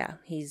 yeah,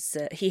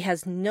 he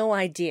has no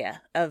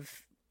idea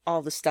of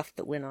all the stuff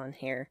that went on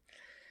here.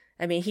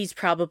 I mean, he's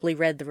probably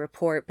read the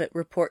report, but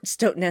reports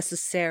don't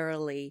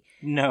necessarily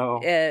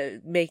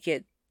make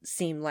it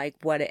seem like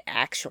what it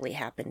actually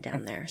happened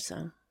down there,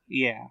 so...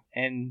 Yeah,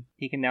 and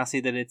he can now see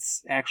that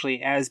it's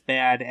actually as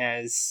bad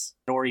as,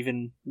 or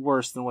even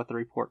worse than what the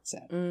report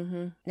said.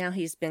 Mm-hmm. Now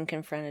he's been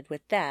confronted with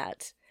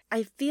that.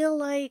 I feel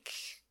like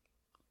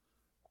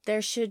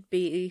there should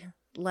be,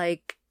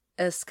 like,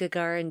 a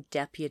Skagaran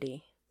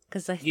deputy,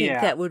 because I think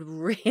that would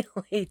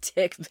really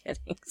tick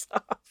Bennings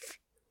off.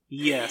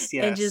 Yes.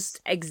 And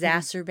just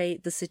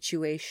exacerbate the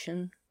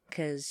situation,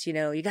 because, you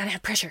gotta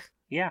have pressure.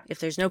 Yeah. If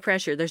there's no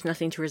pressure, there's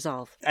nothing to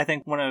resolve. I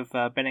think one of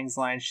Bennings'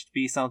 lines should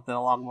be something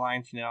along the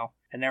lines,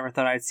 I never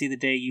thought I'd see the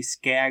day you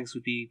Skags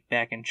would be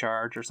back in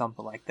charge, or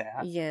something like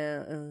that.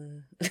 Yeah.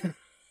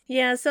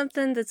 Yeah,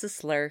 something that's a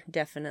slur,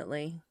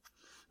 definitely.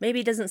 Maybe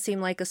it doesn't seem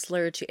like a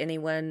slur to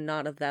anyone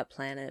not of that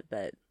planet,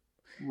 but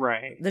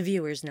right. The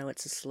viewers know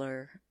it's a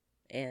slur.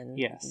 And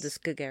yes. The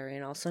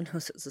Skagarian also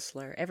knows it's a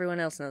slur. Everyone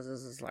else knows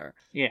it's a slur.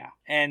 Yeah,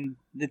 and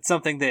it's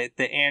something that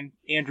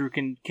Andrew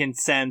can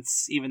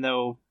sense, even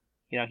though...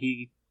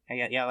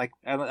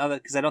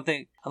 because I don't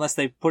think, unless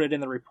they put it in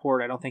the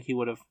report, I don't think he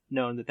would have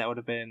known that would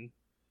have been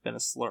a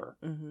slur.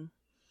 Mm-hmm.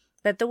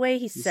 But the way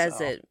he says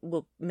it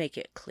will make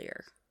it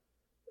clear.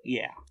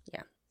 Yeah.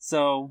 Yeah.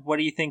 So, what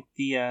do you think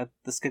the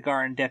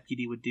Skagaran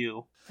deputy would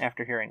do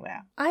after hearing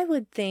that? I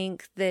would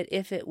think that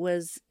if it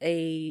was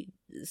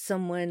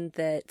someone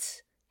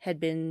that had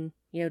been,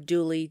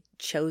 duly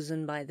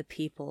chosen by the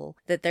people,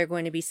 that they're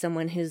going to be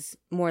someone who's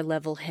more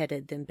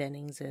level-headed than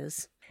Bennings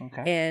is.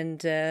 Okay.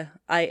 And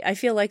I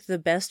feel like the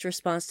best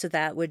response to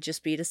that would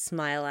just be to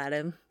smile at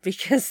him,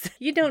 because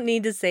you don't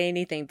need to say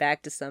anything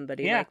back to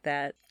somebody like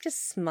that.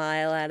 Just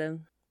smile at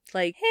him.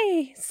 Like,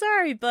 hey,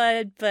 sorry,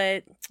 bud,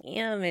 but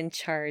I'm in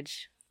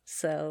charge.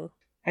 So...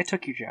 I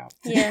took your job.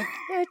 Yeah,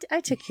 I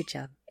took your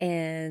job.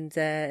 And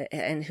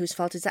whose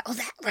fault is that? Oh,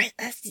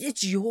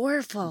 it's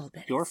your fault,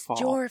 Bennings. Your fault.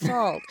 Your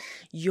fault.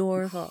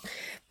 Your fault.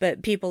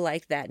 But people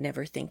like that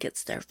never think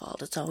it's their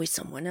fault. It's always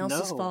someone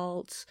else's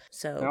fault.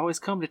 So they always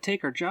come to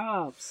take our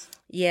jobs.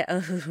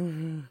 Yeah.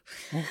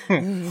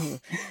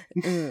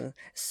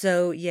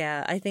 So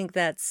yeah, I think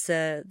that's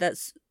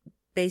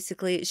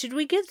basically. Should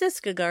we give this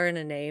Gagarin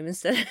a name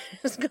instead of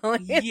just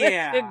going with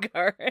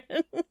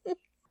Gagarin?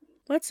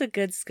 What's a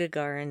good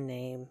Skagaran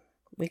name?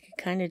 We could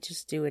kind of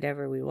just do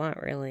whatever we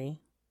want, really.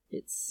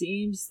 It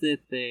seems that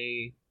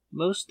they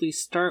mostly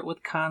start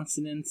with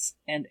consonants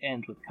and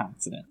end with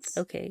consonants.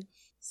 Okay.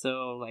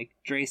 So, like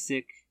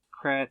Drasic,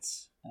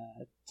 Kretz,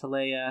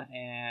 Talea,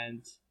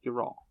 and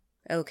Ural.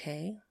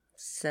 Okay.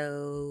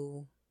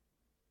 So,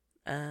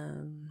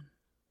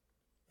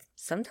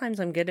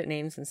 sometimes I'm good at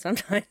names and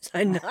sometimes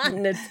I'm not.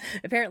 And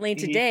apparently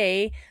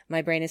today,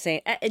 my brain is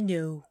saying,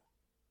 no.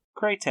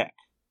 Kratek.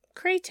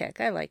 Kratek,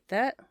 I like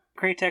that.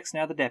 Kratek's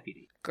now the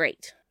deputy.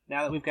 Great.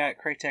 Now that we've got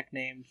Kratek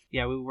named,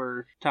 we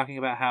were talking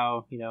about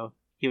how,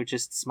 he would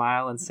just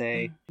smile and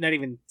say, not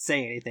even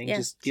say anything,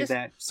 just give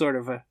that sort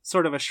of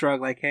a shrug,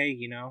 like, hey,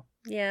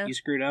 you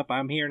screwed up,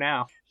 I'm here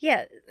now.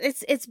 Yeah,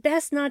 it's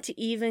best not to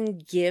even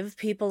give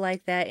people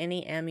like that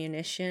any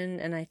ammunition,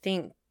 and I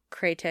think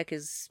Kratek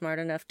is smart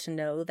enough to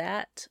know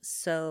that,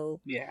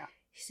 so... Yeah.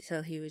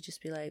 So he would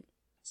just be like...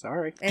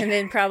 Sorry. And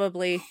then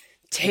probably...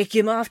 take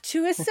him off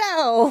to a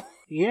cell.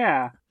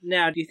 Yeah.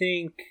 Now, do you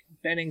think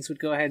Bennings would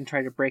go ahead and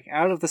try to break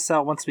out of the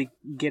cell once we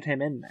get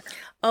him in there?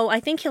 Oh,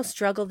 I think he'll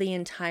struggle the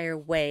entire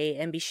way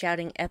and be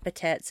shouting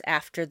epithets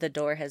after the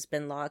door has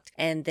been locked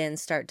and then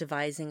start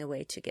devising a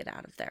way to get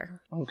out of there.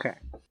 Okay.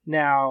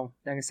 Now,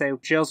 like I say,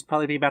 jails would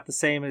probably be about the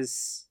same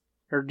as...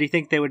 Or do you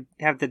think they would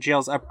have the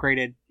jails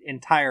upgraded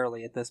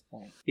entirely at this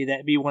point?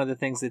 Be one of the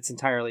things that's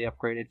entirely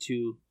upgraded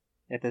to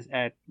at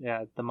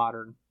the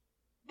modern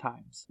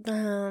times?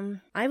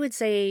 I would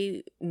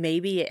say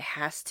maybe it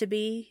has to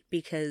be,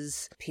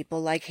 because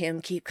people like him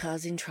keep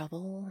causing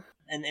trouble.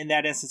 And in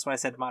that instance, when I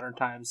said modern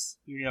times,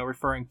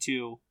 referring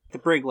to the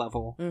brig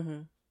level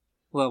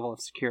level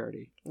of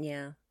security.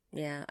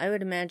 Yeah, I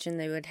would imagine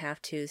they would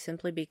have to,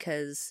 simply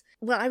because,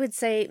 well, I would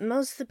say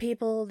most of the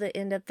people that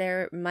end up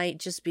there might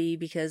just be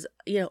because,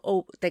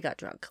 they got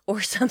drunk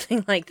or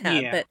something like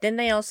that. Yeah. But then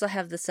they also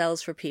have the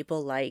cells for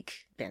people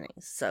like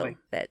Bennings,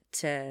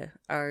 that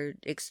are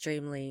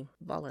extremely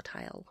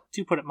volatile.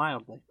 To put it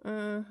mildly.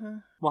 Mm-hmm.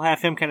 We'll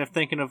have him kind of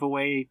thinking of a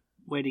way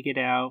to get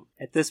out.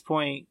 At this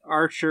point,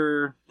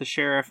 Archer, the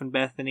sheriff, and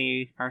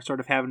Bethany are sort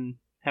of having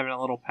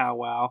a little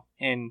powwow,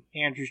 and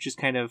Andrew's just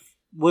kind of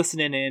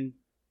listening in,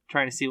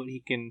 trying to see what he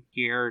can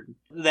hear.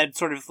 That'd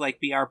sort of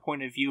be our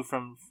point of view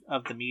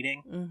of the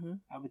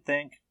meeting, I would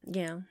think.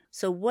 Yeah.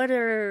 So what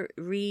are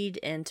Reed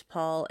and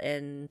Paul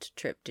and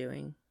Trip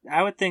doing?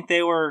 I would think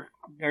they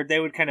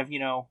would kind of,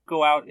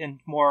 go out and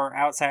more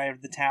outside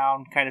of the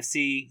town, kind of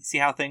see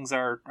how things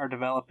are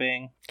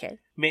developing. Okay.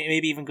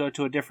 Maybe even go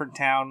to a different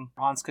town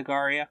on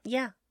Skagaria.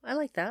 Yeah, I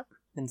like that.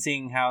 And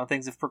seeing how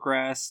things have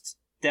progressed.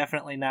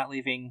 Definitely not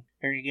leaving,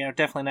 or,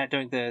 definitely not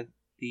doing the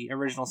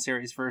original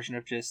series version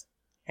of just,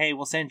 hey,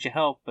 we'll send you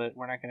help, but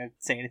we're not going to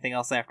say anything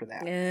else after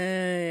that.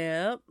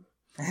 Yep.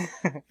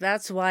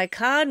 That's why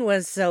Khan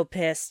was so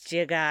pissed,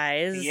 you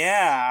guys.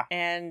 Yeah.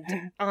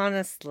 And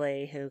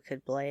honestly, who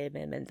could blame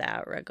him in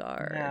that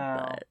regard?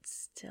 No. But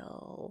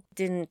still,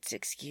 didn't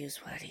excuse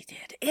what he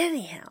did.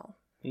 Anyhow.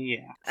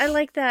 Yeah. I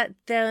like that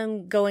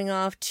them going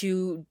off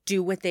to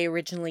do what they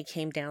originally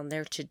came down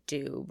there to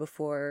do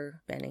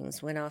before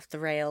Bennings went off the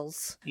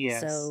rails.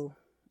 Yes. So,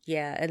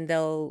 yeah, and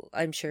they'll,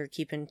 I'm sure,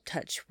 keep in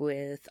touch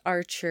with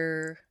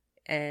Archer,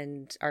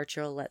 and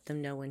Archer will let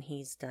them know when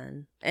he's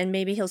done. And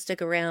maybe he'll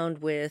stick around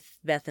with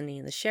Bethany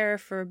and the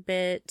sheriff for a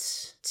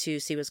bit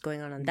to see what's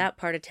going on in that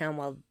part of town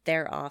while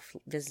they're off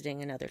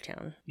visiting another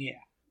town. Yeah.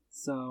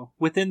 So,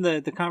 within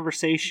the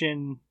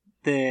conversation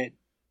that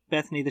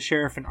Bethany, the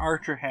sheriff, and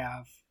Archer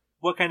have,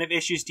 what kind of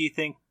issues do you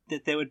think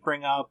that they would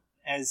bring up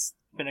as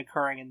been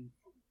occurring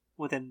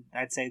within,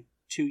 I'd say,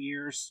 2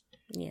 years?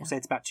 Yeah. We'll say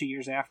it's about 2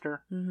 years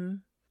after. Mm-hmm.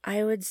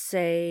 I would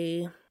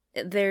say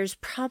there's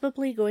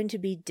probably going to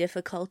be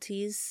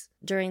difficulties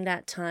during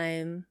that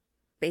time,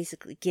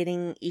 basically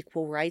getting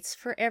equal rights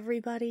for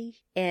everybody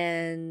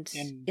and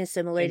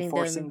assimilating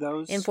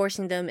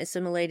enforcing them,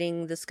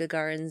 assimilating the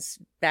Skagarans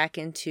back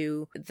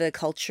into the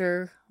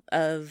culture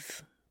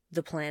of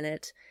the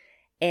planet.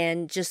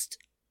 And just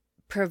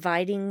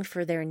providing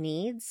for their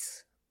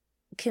needs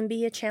can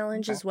be a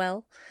challenge as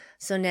well.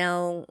 So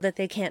now that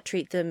they can't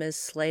treat them as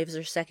slaves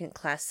or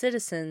second-class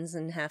citizens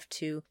and have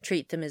to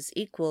treat them as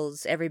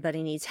equals,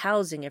 everybody needs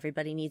housing,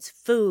 everybody needs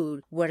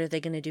food. What are they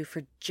going to do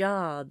for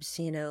jobs?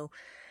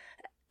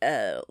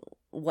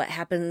 What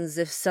happens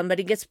if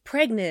somebody gets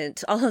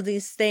pregnant? All of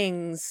these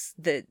things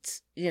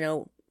that,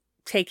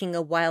 taking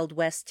a Wild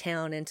West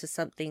town into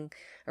something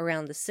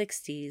around the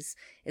 60s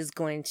is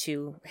going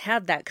to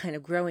have that kind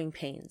of growing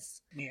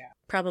pains. Yeah.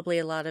 Probably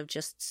a lot of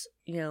just,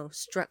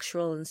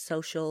 structural and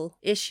social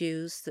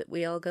issues that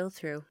we all go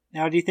through.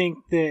 Now, do you think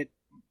that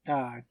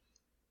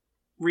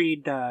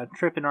Reed,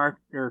 Trip, and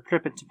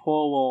Trip and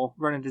T'Pol will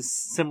run into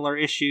similar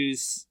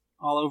issues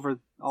all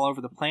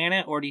over the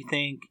planet, or do you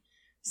think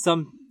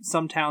some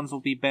towns will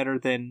be better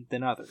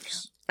than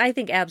others? I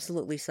think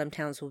absolutely some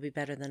towns will be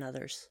better than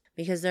others,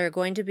 because there are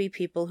going to be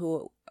people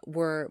who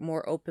were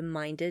more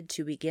open-minded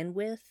to begin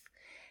with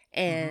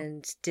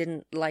and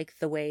didn't like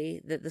the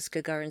way that the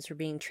Skagarans were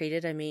being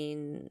treated. I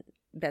mean,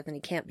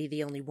 Bethany can't be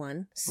the only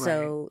one.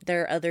 So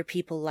there are other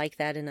people like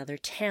that in other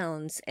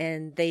towns,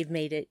 and they've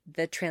made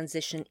the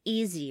transition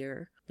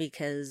easier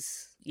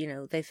because,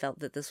 they felt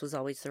that this was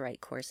always the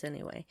right course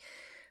anyway.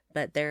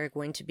 But there are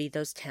going to be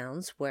those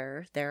towns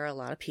where there are a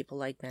lot of people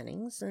like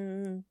Bennings,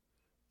 and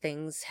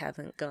things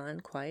haven't gone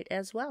quite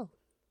as well.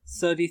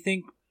 So do you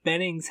think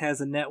Bennings has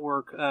a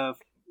network of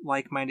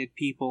like-minded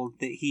people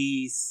that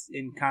he's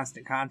in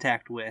constant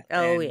contact with?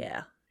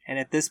 Yeah. And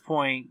at this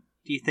point,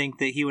 do you think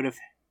that he would have,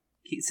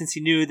 since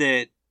he knew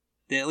that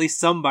at least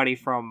somebody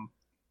from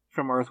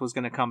Earth was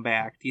going to come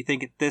back, do you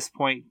think at this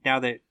point,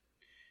 now that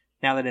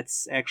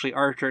it's actually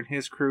Archer and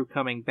his crew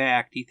coming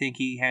back, do you think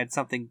he had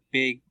something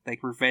big,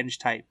 like revenge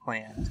type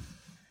planned?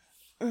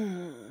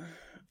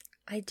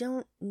 I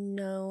don't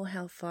know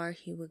how far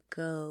he would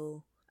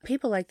go.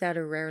 People like that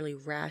are rarely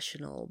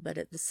rational, but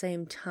at the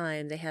same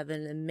time, they have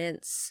an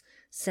immense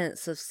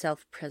sense of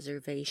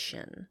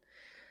self-preservation.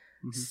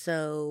 Mm-hmm.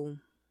 So,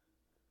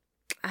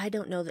 I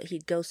don't know that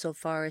he'd go so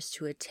far as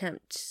to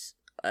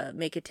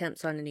make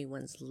attempts on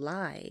anyone's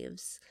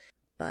lives,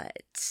 but,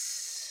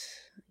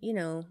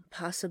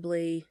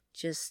 possibly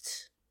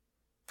just,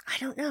 I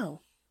don't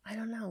know. I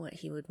don't know what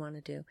he would want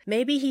to do.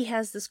 Maybe he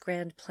has this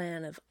grand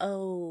plan of,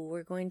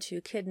 we're going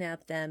to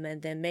kidnap them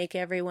and then make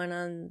everyone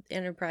on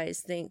Enterprise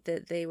think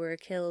that they were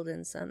killed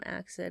in some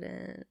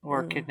accident.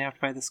 Or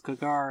kidnapped by the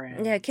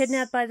Skagarans. Yeah,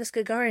 kidnapped by the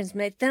Skagarans,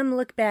 make them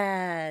look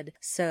bad.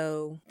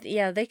 So,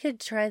 yeah, they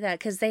could try that,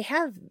 because they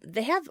have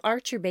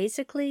Archer,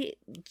 basically,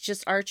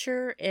 just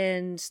Archer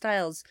and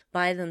Styles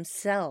by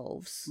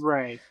themselves.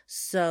 Right.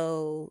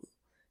 So,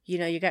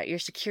 you got your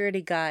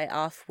security guy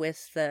off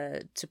with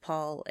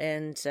T'Pol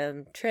and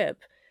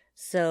Trip,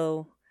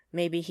 so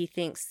maybe he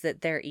thinks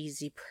that they're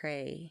easy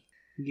prey.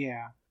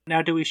 Yeah.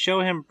 Now, do we show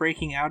him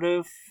breaking out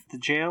of the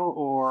jail,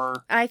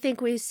 or I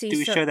think we see. Do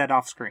we show that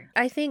off screen?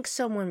 I think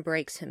someone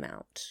breaks him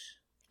out.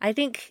 I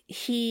think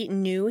he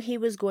knew he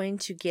was going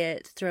to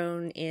get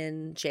thrown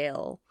in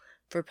jail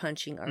for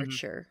punching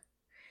Archer,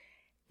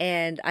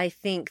 and I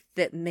think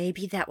that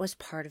maybe that was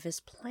part of his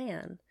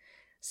plan.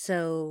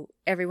 So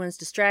everyone's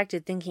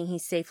distracted, thinking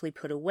he's safely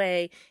put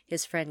away.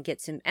 His friend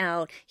gets him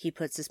out. He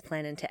puts his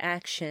plan into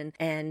action.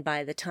 And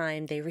by the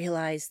time they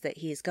realize that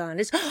he's gone,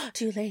 it's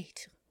too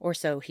late. Or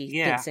so he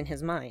thinks in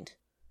his mind.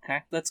 Okay,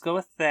 let's go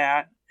with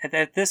that.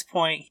 At this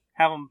point,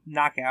 have him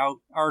knock out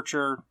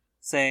Archer,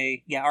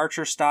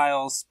 Archer,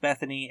 Styles,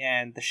 Bethany,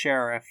 and the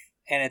sheriff.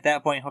 And at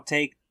that point, he'll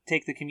take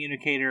the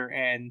communicator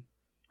and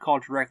call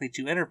directly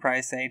to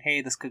Enterprise saying,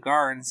 hey, the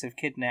Skagarans have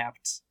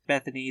kidnapped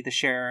Bethany, the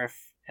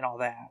sheriff, and all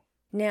that.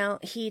 Now,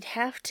 he'd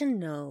have to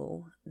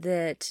know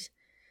that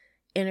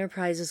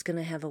Enterprise is going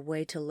to have a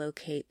way to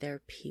locate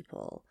their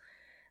people.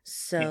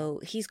 So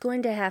he's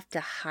going to have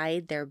to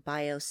hide their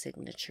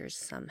biosignatures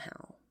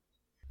somehow.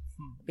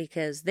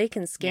 Because they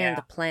can scan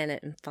the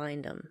planet and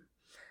find them.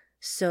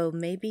 So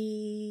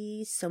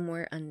maybe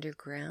somewhere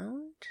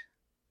underground?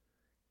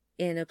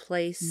 In a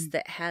place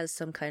that has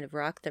some kind of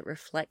rock that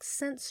reflects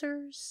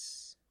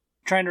sensors?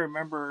 I'm trying to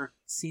remember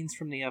scenes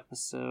from the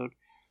episode.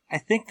 I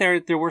think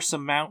there were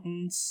some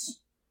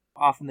mountains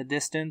off in the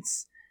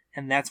distance,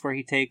 and that's where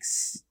he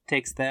takes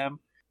them.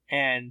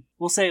 And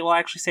we'll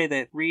actually say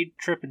that Reed,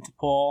 Trip, and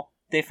T'Pol,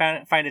 they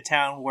find a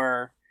town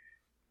where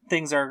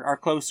things are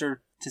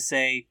closer to,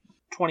 say,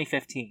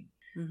 2015.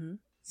 Mm-hmm.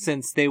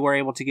 Since they were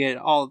able to get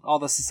all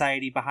the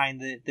society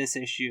behind this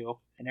issue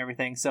and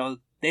everything. So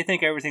they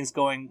think everything's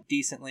going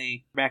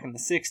decently back in the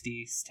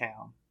 60s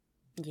town.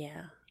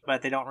 Yeah.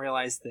 But they don't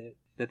realize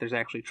that there's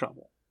actually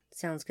trouble.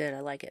 Sounds good.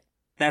 I like it.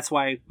 That's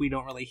why we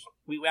don't really...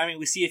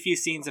 we see a few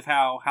scenes of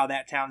how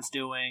that town's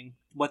doing,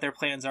 what their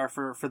plans are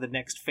for the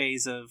next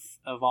phase of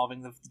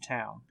evolving the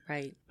town.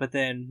 Right. But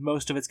then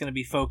most of it's going to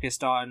be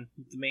focused on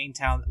the main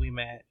town that we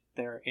met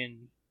there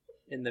in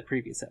the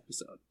previous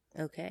episode.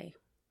 Okay.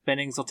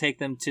 Bennings will take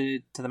them to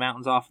the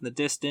mountains off in the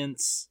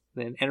distance.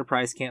 Then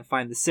Enterprise can't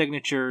find the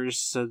signatures.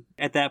 So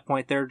at that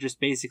point, they're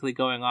just basically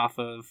going off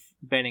of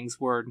Bennings'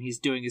 word, and he's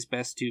doing his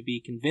best to be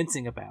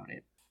convincing about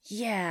it.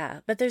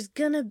 Yeah, but there's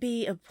gonna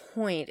be a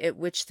point at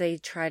which they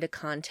try to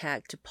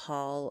contact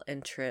Paul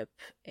and Trip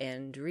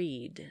and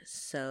Reed.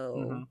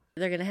 So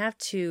they're gonna have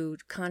to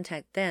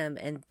contact them,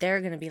 and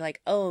they're gonna be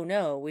like, oh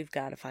no, we've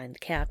got to find the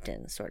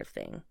captain, sort of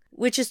thing.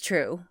 Which is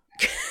true.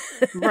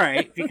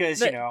 Right, because,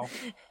 but,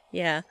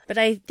 Yeah, but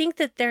I think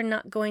that they're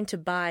not going to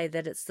buy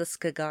that it's the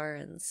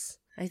Skagarans.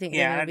 I think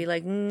they're going to be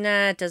like,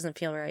 nah, it doesn't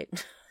feel right.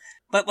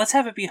 But let's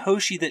have it be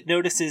Hoshi that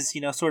notices,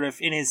 sort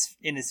of in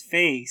his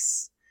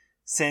face,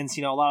 since,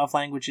 a lot of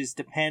languages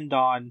depend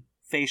on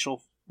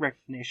facial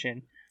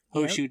recognition.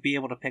 Hoshi would be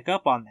able to pick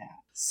up on that.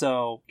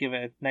 So give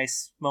a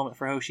nice moment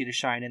for Hoshi to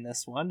shine in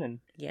this one, and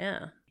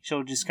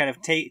she'll just kind of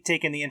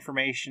take in the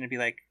information and be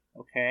like,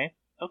 okay.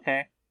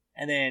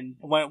 And then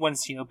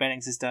once,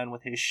 Bennings is done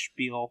with his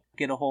spiel,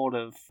 get a hold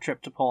of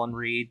Trip, T'Pol, and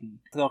Reed, and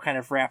they'll kind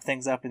of wrap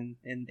things up in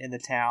the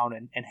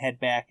town and head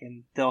back,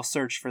 and they'll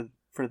search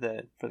for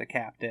the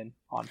captain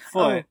on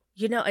foot.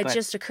 Oh, it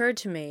just occurred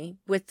to me,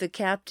 with the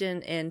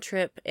captain and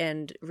Trip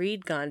and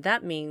Reed gone,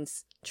 that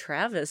means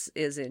Travis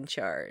is in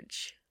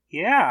charge.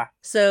 Yeah.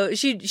 So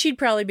she'd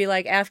probably be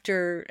like,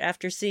 after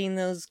seeing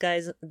those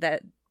guys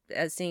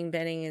seeing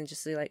Benning, and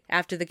just like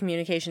after the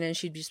communication, and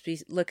she'd just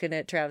be looking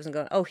at Travis and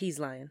going, oh, he's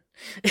lying.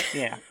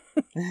 Yeah.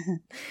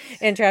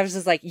 And Travis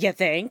is like, you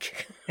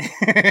think?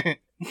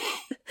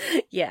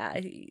 Yeah.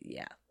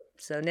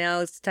 So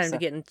now it's time to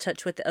get in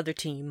touch with the other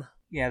team.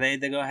 Yeah, they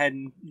go ahead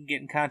and get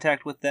in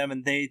contact with them,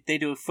 and they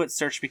do a foot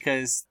search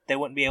because they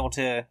wouldn't be able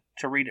to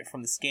read it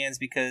from the scans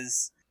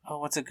because,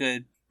 what's a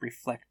good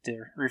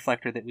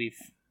reflector that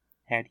we've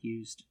had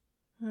used?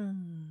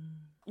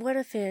 What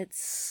if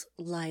it's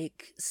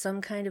like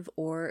some kind of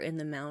ore in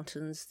the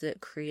mountains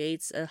that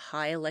creates a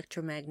high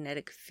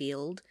electromagnetic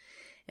field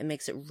and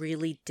makes it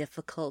really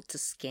difficult to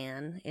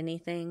scan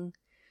anything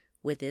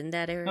within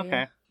that area?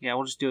 Okay. Yeah,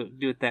 we'll just do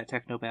it that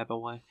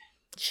technobabble way.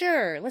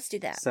 Sure, let's do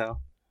that. So,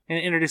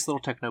 introduce a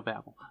little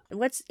technobabble.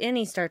 What's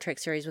any Star Trek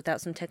series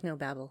without some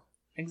technobabble?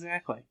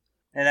 Exactly.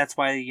 And that's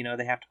why,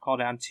 they have to call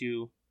down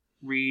to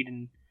Reed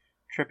and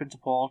Trip and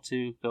T'Pol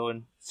to go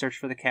and search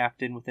for the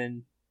captain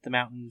within the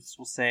mountains,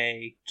 we'll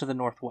say, to the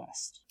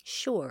northwest.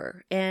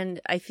 Sure. And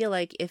I feel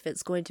like if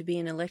it's going to be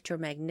an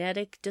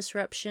electromagnetic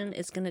disruption,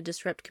 it's going to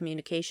disrupt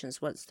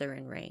communications once they're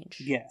in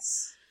range.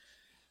 Yes.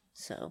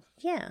 So,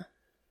 yeah.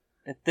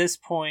 At this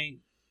point,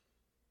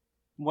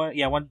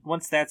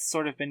 once that's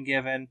sort of been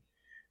given,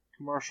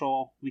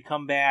 commercial, we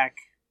come back,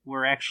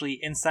 we're actually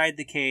inside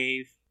the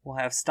cave. We'll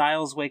have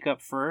Styles wake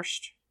up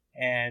first,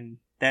 and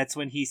that's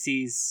when he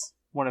sees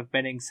one of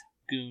Benning's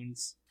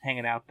goons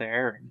hanging out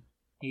there, and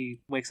he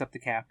wakes up the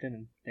captain,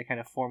 and they kind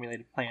of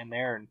formulate a plan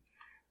there, and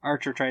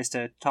Archer tries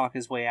to talk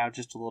his way out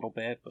just a little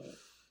bit, but...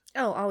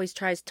 Oh, always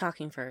tries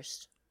talking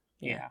first.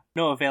 Yeah.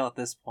 No avail at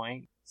this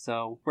point,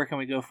 so where can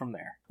we go from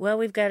there? Well,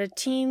 we've got a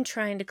team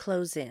trying to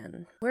close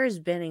in. Where is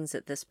Bennings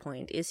at this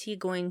point? Is he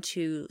going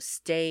to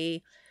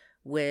stay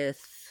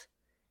with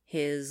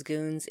his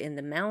goons in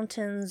the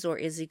mountains, or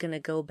is he going to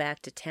go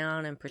back to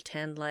town and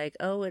pretend like,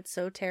 oh, it's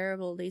so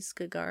terrible, these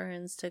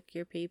Skagarans took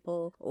your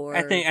people? Or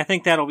I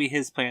think that'll be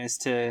his plan, is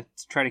to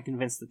try to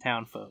convince the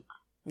town folk.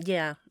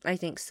 Yeah, I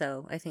think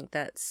so. I think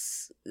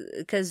that's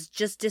because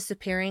just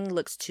disappearing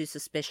looks too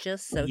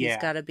suspicious, so he's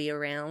got to be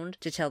around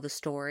to tell the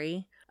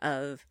story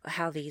of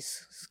how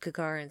these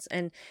Skagarans,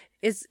 and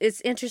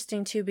it's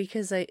interesting too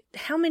because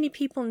how many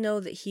people know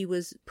that he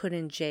was put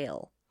in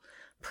jail?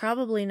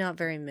 Probably not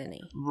very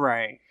many.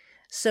 Right.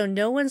 So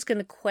no one's going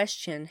to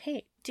question,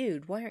 hey,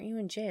 dude, why aren't you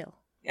in jail?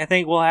 I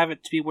think we'll have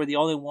it to be where the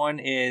only one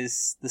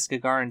is the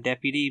Skagaran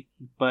deputy,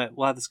 but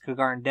we'll have the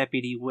Skagaran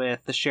deputy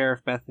with the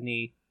sheriff,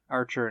 Bethany,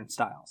 Archer, and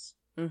Styles.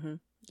 Mm-hmm.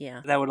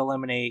 Yeah. That would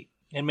eliminate,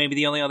 and maybe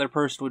the only other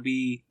person would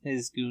be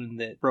his goon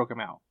that broke him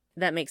out.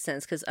 That makes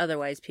sense, because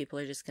otherwise people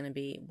are just going to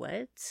be,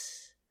 what?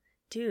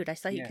 Dude, I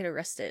thought you get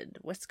arrested.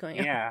 What's going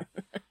on? Yeah.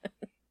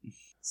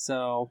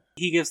 So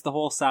he gives the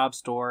whole sob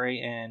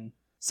story, and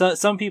so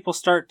some people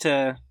start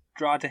to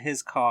draw to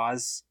his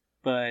cause,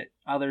 but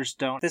others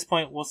don't. At this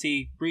point, we'll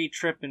see Bree,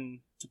 Trip, and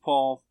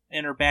T'Pol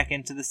enter back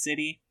into the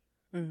city.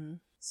 Mm-hmm.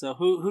 So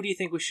who do you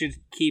think we should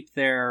keep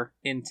there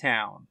in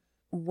town?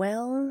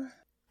 Well,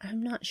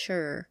 I'm not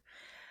sure.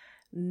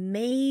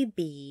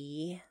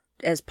 Maybe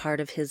as part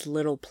of his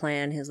little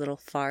plan, his little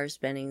farce,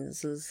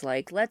 Bennings is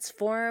like, let's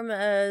form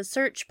a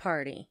search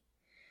party.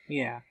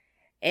 Yeah.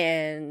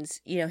 And,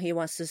 he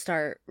wants to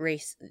start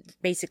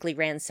basically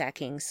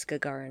ransacking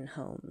Skagaran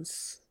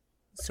homes,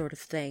 sort of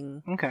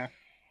thing. Okay.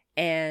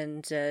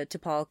 And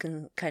T'Pol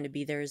can kind of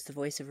be there as the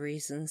voice of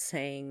reason,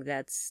 saying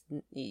that's,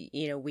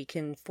 we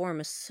can form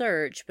a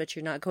search, but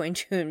you're not going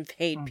to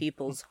invade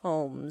people's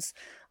homes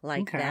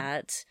like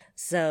that.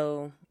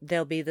 So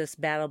there'll be this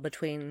battle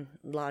between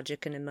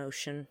logic and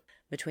emotion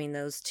between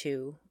those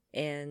two.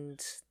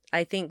 And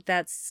I think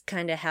that's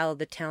kind of how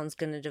the town's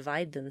going to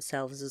divide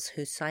themselves, is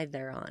whose side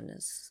they're on,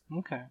 is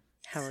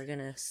how we're going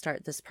to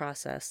start this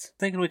process.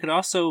 Thinking we could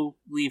also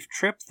leave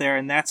Trip there,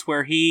 and that's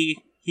where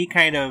he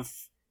kind of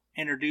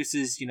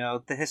introduces,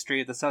 the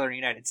history of the southern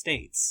United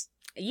States.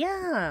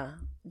 Yeah,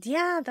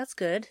 that's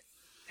good.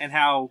 And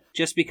how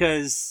just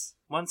because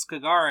one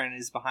Skagaran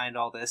is behind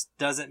all this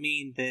doesn't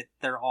mean that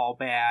they're all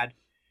bad.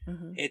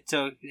 Mm-hmm. It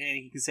took,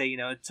 and you can say,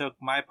 it took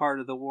my part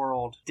of the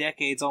world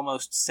decades,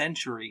 almost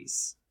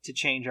centuries, to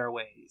change our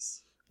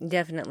ways.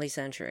 Definitely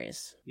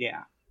centuries.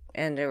 Yeah.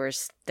 And they're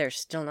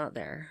still not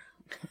there.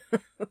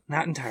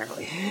 Not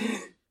entirely.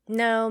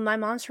 No, my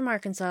mom's from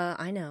Arkansas.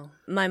 I know.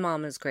 My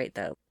mom is great,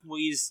 though. We'll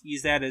use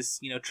that as,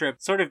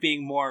 Trip sort of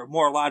being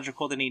more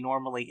logical than he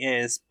normally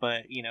is,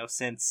 but,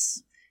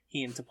 since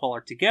he and T'Pol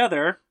are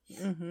together,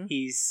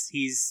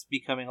 he's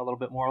becoming a little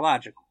bit more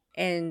logical.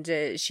 And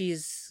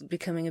she's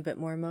becoming a bit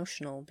more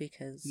emotional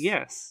because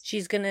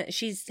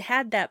she's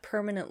had that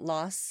permanent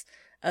loss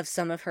of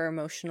some of her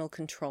emotional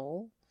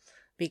control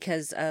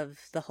because of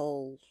the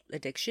whole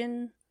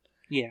addiction.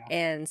 Yeah.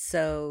 And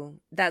so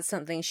that's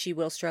something she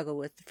will struggle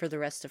with for the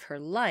rest of her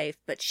life,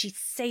 but she's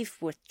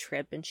safe with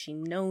Trip and she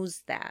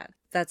knows that.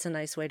 That's a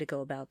nice way to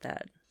go about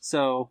that.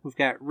 So we've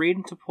got Reed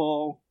and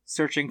T'Pol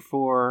searching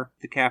for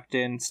the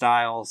captain,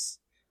 Styles,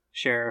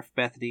 Sheriff,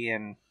 Bethany,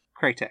 and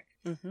Kraytek.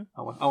 Mm-hmm.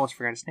 I almost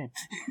forgot his name.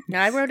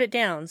 Now I wrote it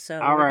down, so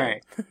all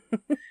right.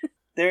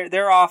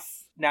 They're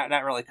off,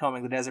 not really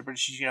combing the desert, but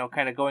she's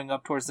kind of going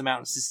up towards the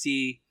mountains to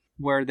see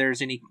where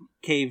there's any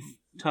cave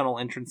tunnel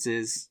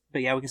entrances.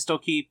 But yeah, we can still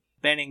keep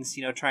Bennings,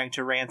 trying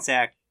to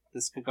ransack the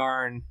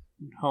Skagaran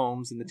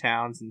homes in the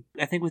towns. And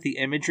I think with the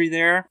imagery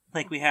there,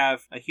 like we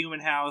have a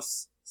human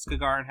house,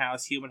 Skagaran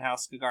house, human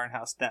house, Skagaran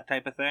house, that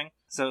type of thing.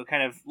 So it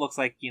kind of looks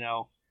like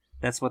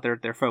that's what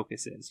their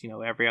focus is.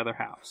 Every other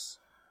house.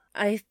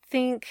 I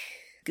think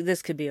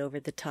this could be over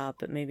the top,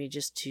 but maybe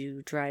just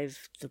to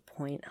drive the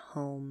point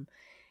home,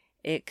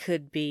 it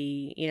could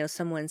be,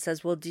 someone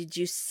says, well, did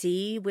you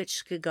see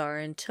which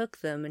Skagaran took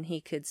them? And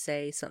he could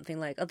say something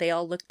like, oh, they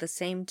all look the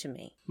same to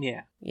me.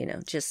 Yeah.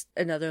 Just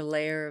another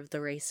layer of the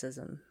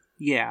racism.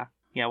 Yeah.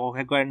 Yeah, we'll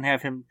go ahead and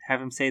have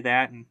him say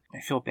that, and I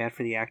feel bad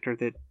for the actor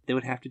that they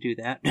would have to do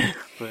that,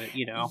 but,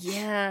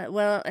 Yeah,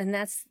 well, and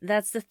that's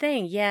the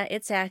thing. Yeah,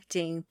 it's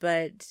acting,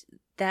 but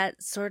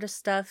that sort of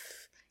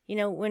stuff...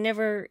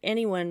 whenever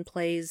anyone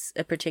plays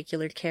a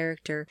particular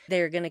character,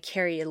 they're going to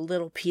carry a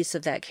little piece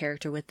of that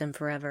character with them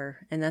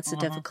forever. And that's a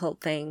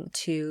difficult thing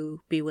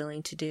to be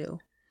willing to do.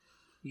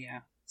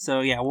 Yeah.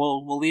 So, yeah,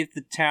 we'll leave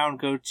the town,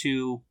 go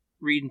to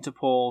Reed and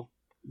T'Pol,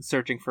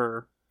 searching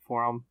for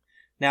them.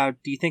 Now,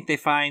 do you think they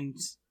find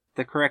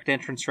the correct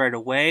entrance right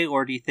away,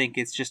 or do you think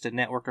it's just a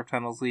network of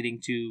tunnels leading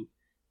to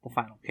the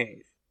final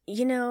cave?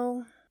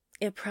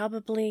 It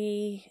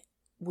probably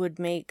would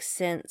make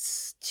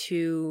sense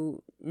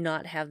to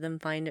not have them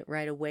find it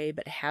right away,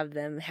 but have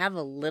them have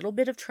a little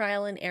bit of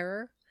trial and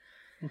error.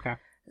 Okay.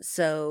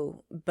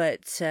 So,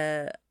 but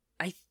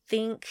I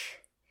think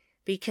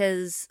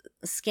because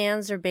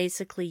scans are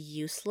basically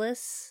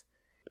useless,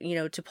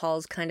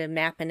 T'Pol's kind of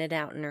mapping it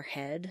out in her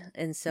head.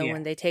 And so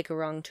when they take a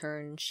wrong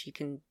turn, she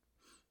can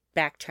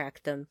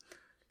backtrack them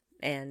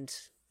and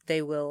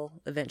they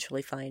will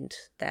eventually find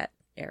that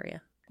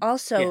area.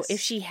 Also,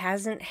 if she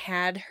hasn't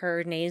had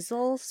her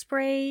nasal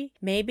spray,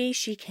 maybe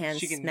she can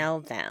smell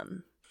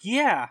them.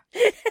 Yeah.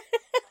 I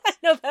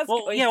know that's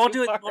we'll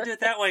do it. We'll do it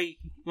that way.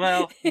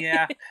 Well,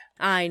 yeah.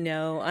 I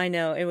know.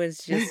 It was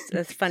just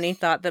a funny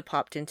thought that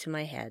popped into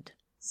my head.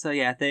 So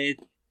yeah, they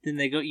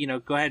go.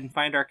 Go ahead and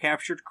find our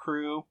captured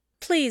crew.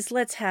 Please,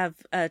 let's have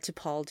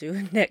T'Pol do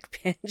a neck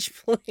pinch,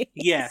 please.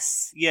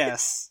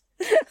 Yes.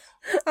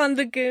 On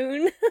the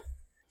goon.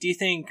 Do you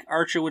think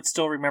Archer would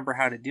still remember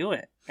how to do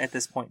it at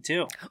this point,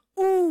 too?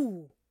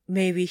 Ooh,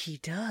 maybe he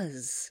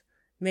does.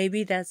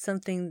 Maybe that's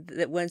something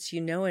that once you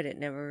know it, it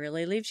never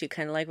really leaves you.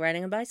 Kind of like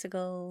riding a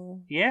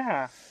bicycle.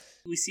 Yeah.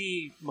 We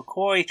see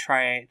McCoy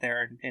try it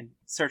there and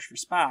search for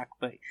Spock,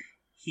 but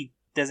he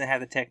doesn't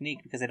have the technique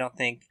because I don't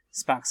think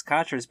Spock's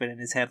Katra has been in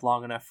his head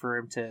long enough for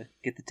him to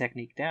get the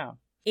technique down.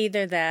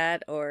 Either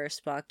that or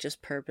Spock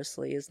just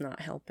purposely is not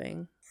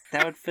helping.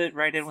 That would fit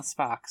right in with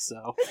Spock,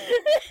 so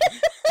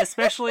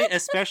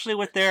especially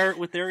with their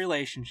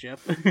relationship.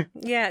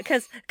 Yeah,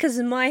 because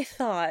my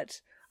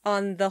thought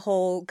on the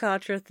whole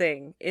Katra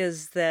thing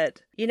is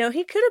that, he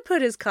could have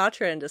put his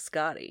Katra into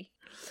Scotty.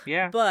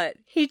 Yeah. But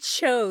he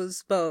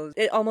chose Bones.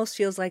 It almost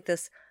feels like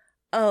this,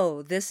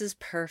 this is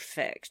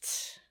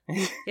perfect.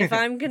 If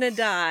I'm gonna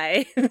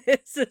die,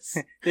 this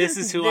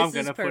is who I'm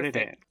gonna put it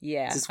in.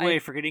 Yeah. This is way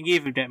for getting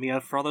even at me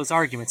for all those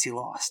arguments he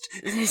lost.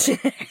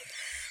 Exactly.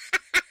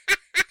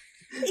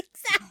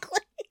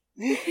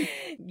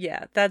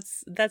 Yeah,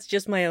 that's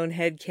just my own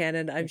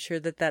headcanon. I'm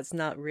sure that that's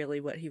not really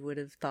what he would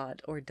have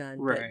thought or done.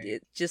 Right. But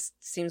it just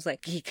seems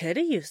like he could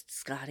have used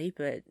Scotty,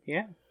 but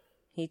yeah,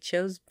 he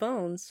chose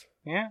Bones.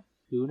 Yeah,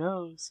 who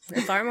knows?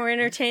 Far more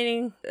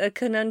entertaining a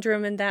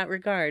conundrum in that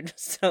regard.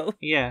 So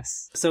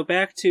yes. So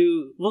back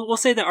to we'll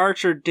say that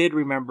Archer did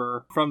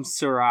remember from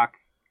Surak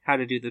how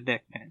to do the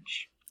neck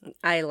pinch.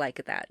 I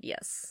like that.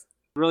 Yes.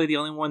 Really, the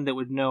only one that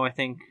would know, I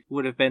think,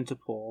 would have been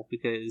T'Pol,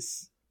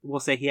 because we'll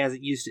say he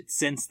hasn't used it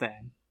since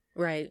then.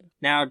 Right.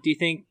 Now, do you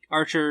think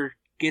Archer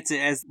gets it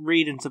as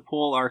Reed and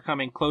T'Pol are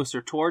coming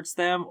closer towards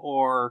them,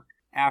 or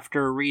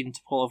after Reed and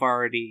T'Pol have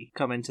already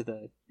come into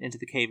the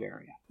cave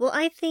area? Well,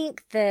 I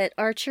think that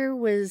Archer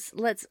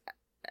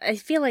I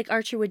feel like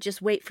Archer would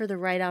just wait for the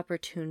right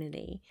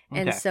opportunity.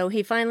 Okay. And so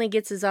he finally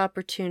gets his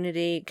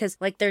opportunity because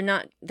they're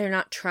not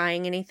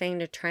trying anything.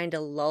 They're trying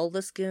to lull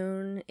this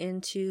goon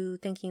into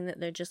thinking that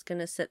they're just going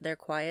to sit there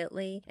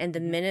quietly. And the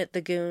minute the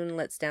goon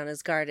lets down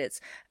his guard,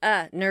 it's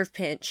nerve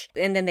pinch.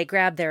 And then they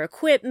grab their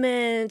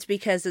equipment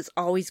because it's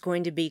always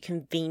going to be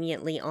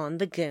conveniently on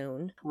the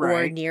goon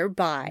or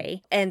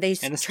nearby. And they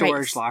in a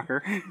storage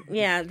locker.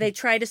 Yeah, they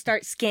try to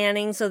start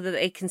scanning so that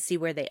they can see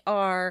where they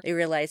are. They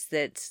realize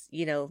that,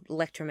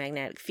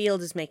 electromagnetic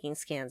field is making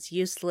scans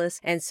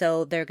useless, and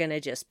so they're going to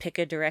just pick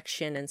a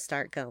direction and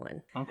start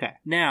going. Okay.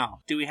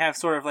 Now, do we have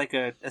sort of like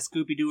a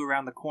Scooby-Doo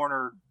around the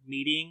corner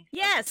meeting?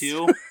 Yes!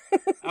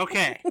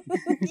 Okay.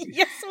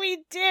 Yes,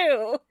 we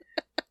do!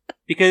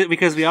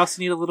 Because we also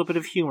need a little bit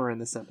of humor in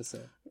this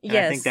episode. And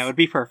yes. I think that would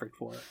be perfect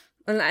for it.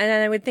 And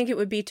I would think it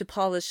would be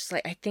T'Pol is just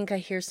like, I think I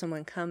hear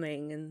someone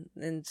coming,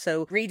 and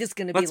so Reed is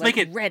going to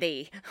be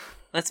ready.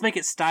 Let's make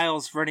it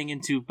Styles running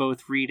into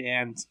both Reed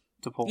and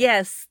T'Pol.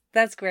 Yes,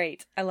 that's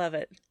great. I love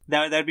it.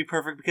 That'd be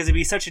perfect because it'd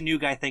be such a new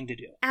guy thing to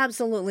do.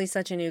 Absolutely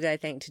such a new guy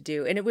thing to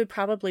do. And it would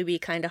probably be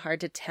kind of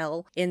hard to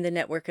tell in the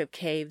network of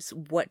caves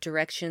what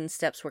direction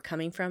steps were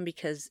coming from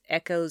because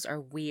echoes are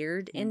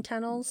weird in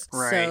tunnels.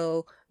 Right.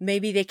 So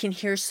maybe they can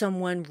hear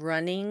someone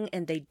running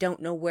and they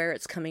don't know where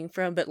it's coming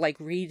from, but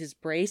Reed is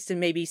braced and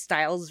maybe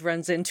Styles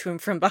runs into him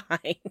from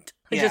behind.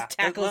 Yeah, just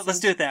tackles let's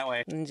do it that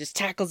way. And just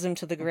tackles him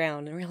to the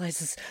ground and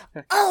realizes,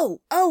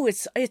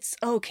 it's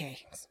okay.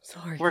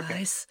 Sorry,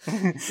 guys.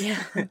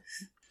 Yeah.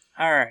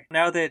 All right.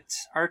 Now that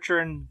Archer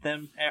and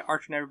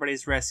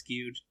everybody's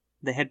rescued,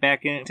 they head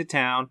back into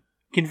town.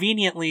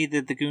 Conveniently,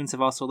 the goons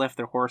have also left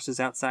their horses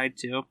outside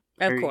too.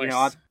 Of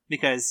course.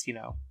 Because,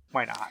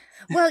 why not?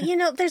 Well,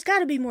 there's got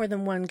to be more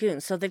than one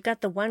goon. So they've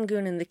got the one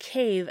goon in the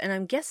cave, and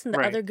I'm guessing the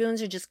other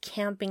goons are just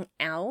camping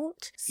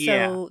out.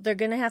 So they're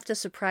going to have to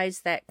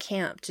surprise that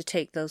camp to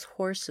take those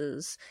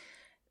horses.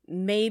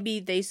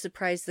 Maybe they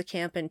surprise the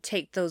camp and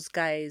take those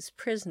guys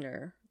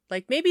prisoner.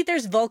 Maybe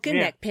there's Vulcan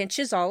neck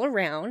pinches all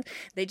around.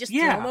 They just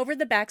throw them over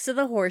the backs of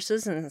the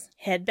horses and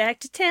head back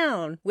to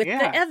town with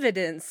the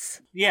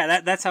evidence. Yeah,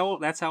 that's how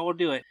we'll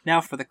do it.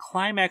 Now, for the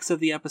climax of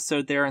the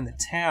episode there in the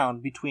town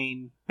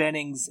between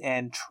Bennings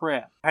and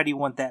Trip, how do you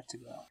want that to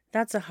go?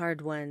 That's a hard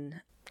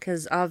one.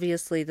 Because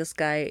obviously this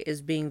guy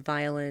is being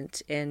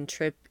violent and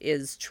Trip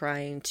is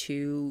trying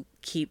to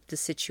keep the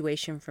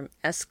situation from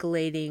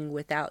escalating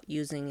without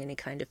using any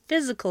kind of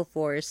physical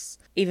force.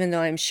 Even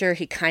though I'm sure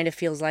he kind of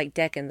feels like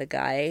decking the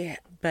guy.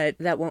 But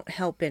that won't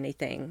help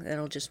anything.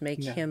 That'll just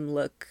make him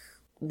look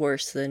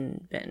worse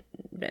than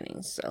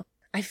Bennings. So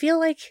I feel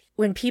like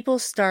when people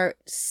start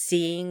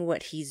seeing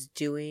what he's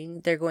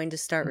doing, they're going to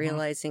start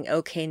realizing,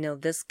 okay, no,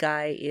 this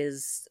guy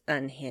is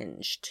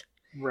unhinged.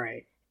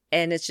 Right.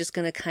 And it's just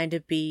going to kind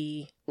of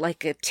be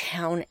like a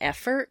town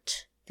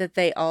effort that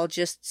they all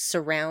just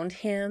surround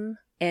him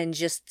and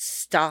just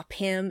stop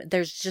him.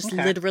 There's just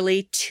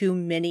literally too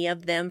many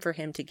of them for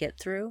him to get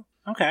through.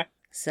 Okay.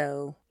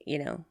 So,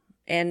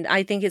 and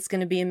I think it's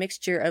going to be a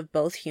mixture of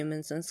both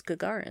humans and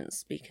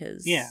Skagarans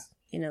because,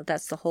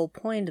 that's the whole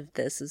point of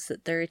this is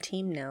that they're a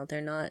team now.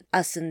 They're not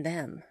us and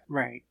them.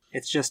 Right.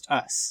 It's just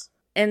us.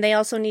 And they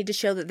also need to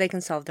show that they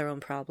can solve their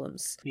own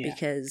problems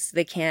because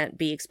they can't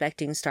be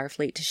expecting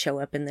Starfleet to show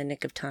up in the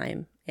nick of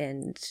time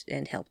and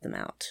help them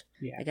out.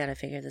 Yeah. They got to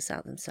figure this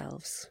out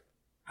themselves.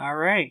 All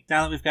right.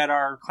 Now that we've got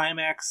our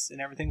climax and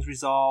everything's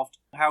resolved,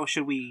 how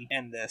should we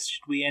end this?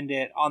 Should we end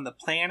it on the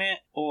planet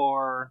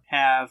or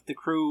have the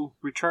crew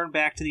return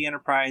back to the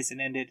Enterprise and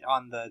end it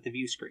on the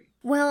view screen?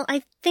 Well,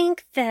 I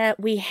think that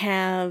we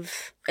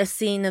have a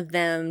scene of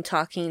them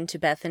talking to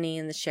Bethany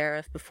and the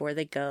sheriff before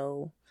they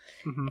go.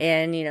 Mm-hmm.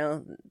 And, you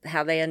know,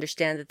 how they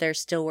understand that there's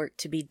still work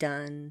to be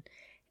done.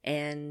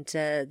 And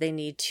they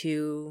need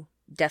to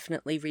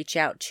definitely reach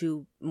out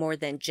to more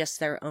than just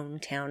their own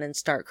town and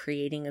start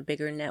creating a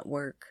bigger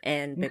network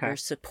and bigger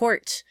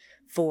support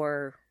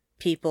for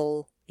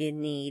people in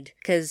need.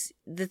 Because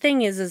the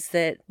thing is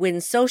that when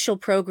social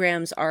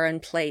programs are in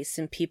place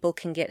and people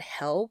can get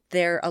help,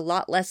 they're a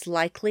lot less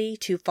likely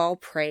to fall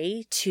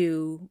prey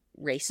to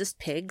racist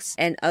pigs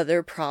and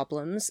other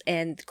problems,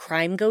 and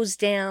crime goes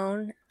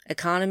down,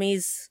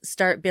 economies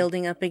start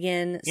building up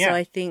again. So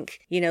I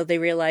think, you know, they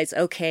realize,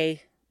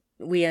 okay,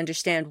 we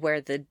understand where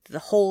the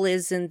hole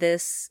is in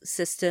this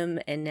system,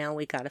 and now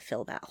we got to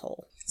fill that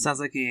hole.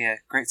 Sounds like a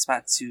great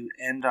spot to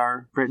end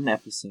our Britain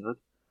episode.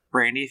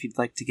 Brandy, if you'd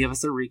like to give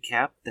us a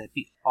recap, that'd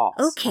be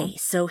awesome. Okay,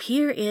 so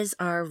here is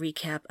our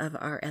recap of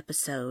our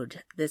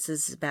episode. This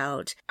is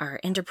about our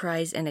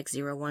Enterprise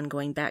NX-01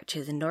 going back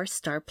to the North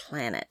Star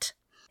planet.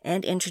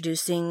 And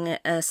introducing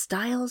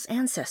Styles'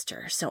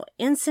 ancestor. So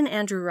Ensign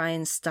Andrew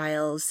Ryan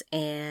Styles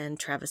and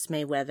Travis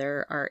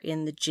Mayweather are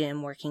in the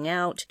gym working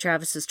out.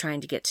 Travis is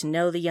trying to get to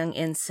know the young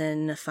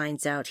ensign,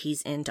 finds out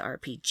he's into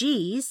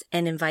RPGs,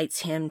 and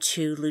invites him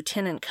to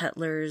Lieutenant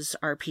Cutler's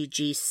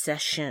RPG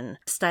session.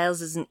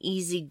 Styles is an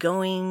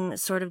easygoing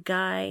sort of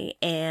guy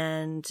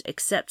and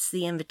accepts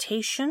the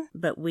invitation,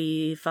 but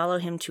we follow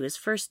him to his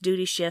first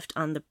duty shift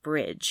on the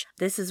bridge.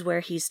 This is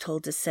where he's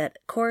told to set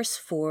course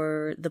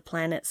for the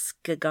planet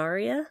Skagaria.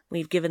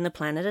 We've given the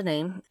planet a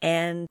name,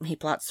 and he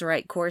plots the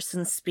right course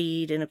and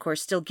speed, and of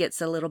course still gets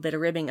a little bit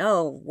of ribbing.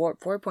 Oh, warp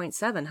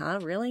 4.7,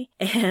 huh? Really?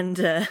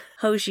 And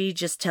Hoshi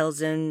just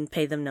tells him,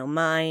 pay them no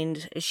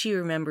mind. She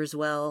remembers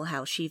well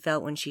how she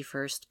felt when she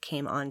first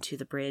came onto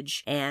the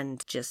bridge,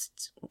 and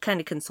just kind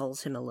of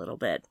consoles him a little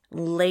bit.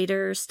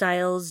 Later,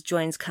 Styles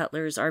joins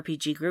Cutler's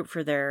RPG group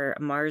for their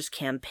Mars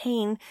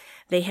campaign.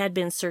 They had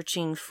been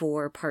searching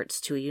for parts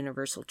to a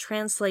universal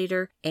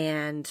translator,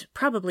 and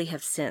probably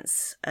have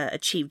since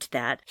achieved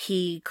that.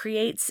 He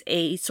creates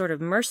a sort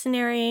of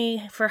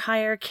mercenary for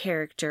hire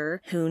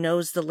character who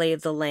knows the lay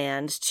of the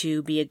land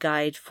to be a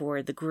guide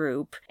for the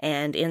group,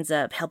 and ends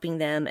up helping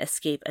them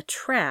escape a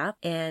trap,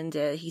 and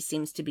he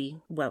seems to be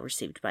well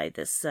received by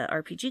this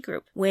RPG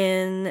group.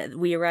 When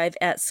we arrive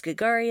at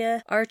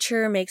Skagaria,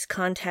 Archer makes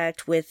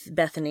contact with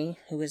Bethany,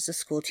 who is a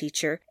school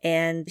teacher,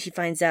 and he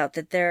finds out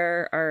that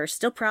there are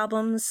still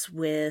problems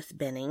with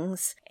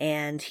Bennings,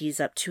 and he's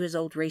up to his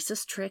old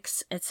racist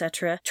tricks,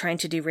 etc., trying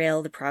to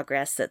derail the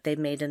progress that they've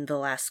made in the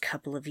last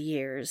couple of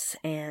years.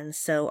 And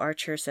so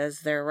Archer says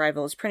their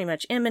arrival is pretty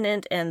much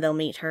imminent and they'll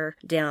meet her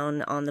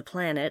down on the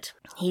planet.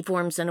 He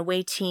forms an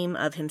away team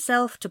of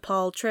himself,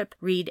 T'Pol, Trip,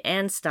 Reed,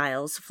 and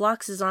Styles.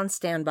 Phlox is on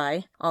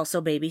standby,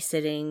 also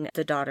babysitting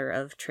the daughter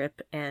of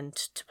Trip and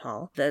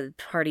T'Pol. The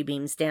party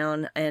beams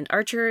down, and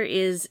Archer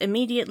is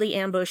immediately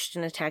ambushed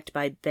and attacked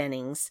by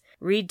Bennings.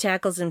 Reed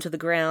tackles him to the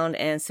ground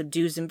and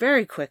subdues him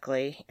very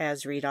quickly,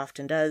 as Reed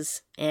often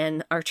does,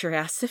 and Archer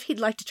asks if he'd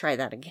like to try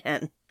that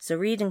again. So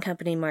Reed and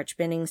company march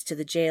Bennings to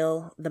the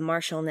jail. The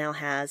marshal now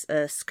has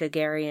a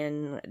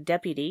Skagarian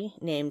deputy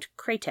named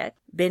Kratek.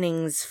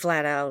 Bennings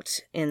flat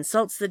out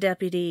insults the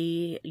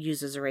deputy,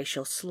 uses a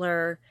racial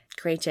slur.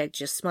 Kratek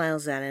just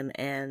smiles at him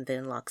and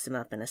then locks him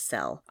up in a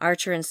cell.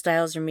 Archer and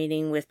Styles are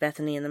meeting with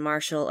Bethany and the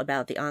Marshal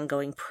about the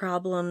ongoing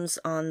problems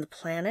on the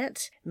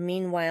planet.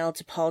 Meanwhile,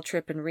 T'Pol,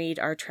 Trip, and Reed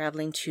are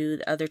traveling to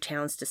the other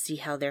towns to see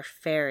how they're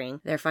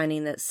faring. They're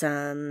finding that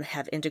some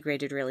have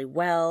integrated really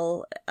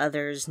well,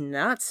 others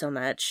not so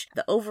much.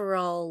 The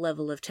overall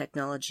level of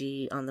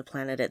technology on the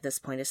planet at this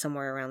point is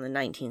somewhere around the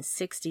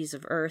 1960s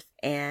of Earth,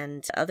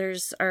 and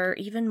others are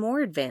even more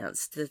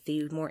advanced, that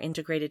the more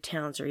integrated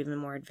towns are even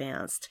more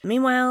advanced.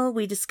 Meanwhile,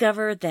 we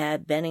discover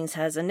that Bennings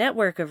has a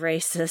network of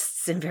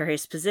racists in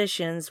various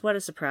positions. What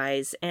a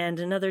surprise. And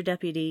another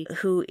deputy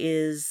who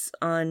is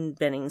on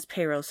Bennings'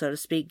 payroll, so to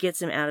speak,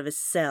 gets him out of his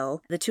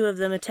cell. The two of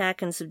them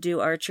attack and subdue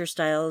Archer,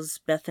 Styles,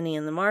 Bethany,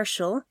 and the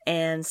Marshal,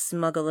 and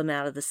smuggle them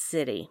out of the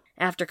city.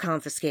 After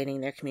confiscating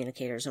their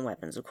communicators and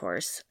weapons, of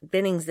course.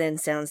 Bennings then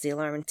sounds the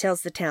alarm and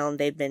tells the town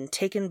they've been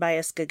taken by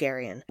a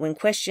Skagarian. When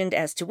questioned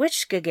as to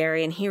which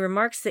Skagarian, he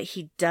remarks that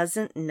he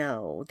doesn't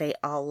know. They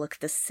all look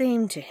the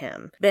same to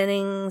him.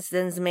 Bennings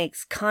then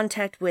makes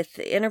contact with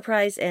the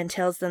Enterprise and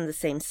tells them the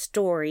same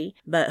story,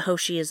 but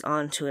Hoshi is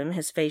on to him.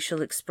 His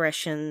facial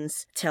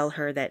expressions tell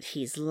her that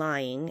he's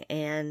lying,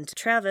 and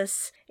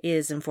Travis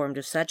is informed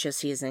of such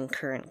as he is in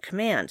current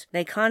command.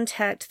 They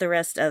contact the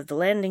rest of the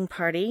landing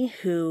party,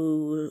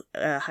 who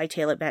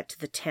hightail it back to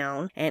the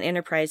town, and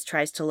Enterprise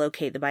tries to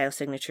locate the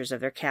biosignatures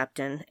of their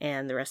captain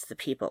and the rest of the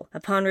people.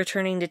 Upon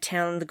returning to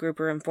town, the group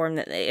are informed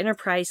that the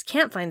Enterprise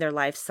can't find their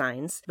life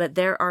signs, but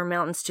there are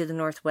mountains to the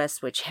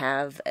northwest which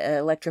have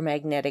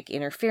electromagnetic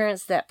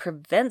interference that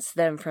prevents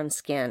them from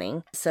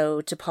scanning.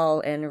 So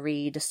T'Pol and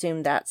Reed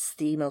assume that's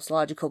the most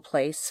logical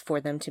place for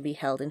them to be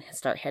held and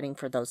start heading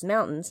for those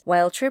mountains,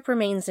 while Trip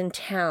remains in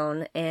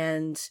town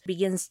and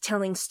begins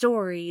telling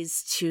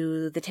stories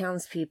to the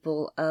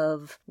townspeople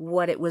of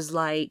what it was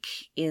like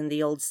in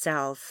the Old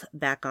South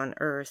back on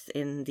Earth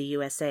in the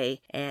USA,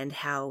 and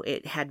how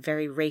it had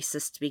very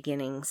racist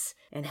beginnings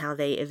and how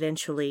they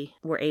eventually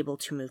were able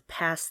to move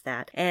past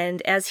that.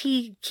 And as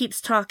he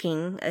keeps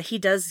talking, he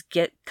does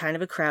get kind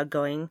of a crowd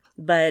going,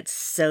 but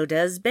so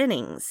does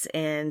Bennings,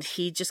 and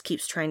he just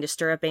keeps trying to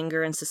stir up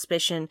anger and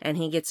suspicion, and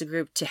he gets a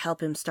group to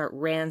help him start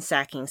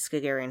ransacking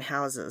Skagarian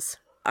houses.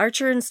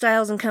 Archer and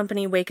Styles and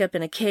company wake up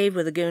in a cave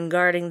with a goon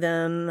guarding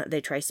them.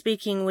 They try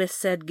speaking with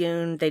said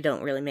goon. They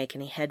don't really make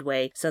any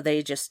headway, so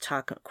they just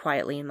talk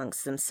quietly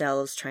amongst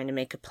themselves, trying to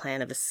make a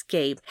plan of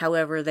escape.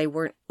 However, they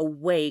weren't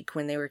awake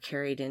when they were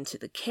carried into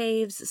the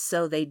caves,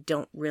 so they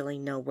don't really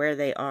know where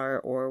they are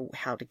or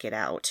how to get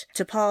out.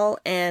 T'Pol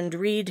and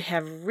Reed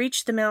have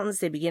reached the mountains.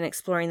 They begin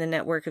exploring the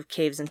network of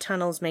caves and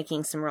tunnels,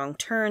 making some wrong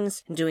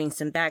turns and doing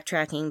some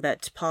backtracking,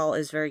 but T'Pol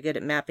is very good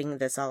at mapping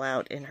this all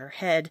out in her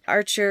head.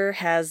 Archer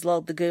has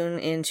lulled the goon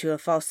into a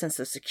false sense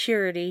of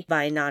security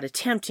by not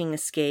attempting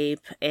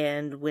escape,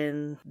 and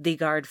when the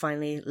guard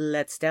finally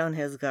lets down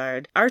his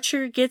guard,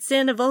 Archer gets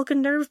in a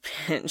Vulcan nerve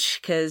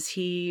pinch because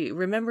he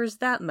remembers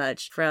that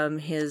much from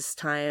his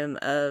time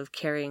of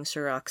carrying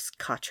Surak's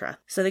Katra.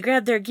 So they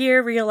grab their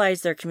gear,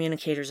 realize their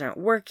communicators aren't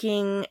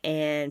working,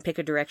 and pick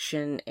a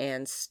direction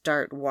and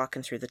start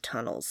walking through the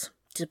tunnels.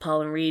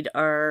 T'Pol and Reed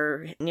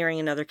are nearing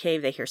another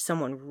cave. They hear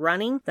someone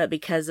running, but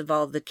because of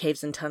all the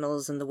caves and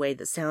tunnels and the way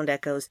the sound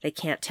echoes, they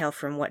can't tell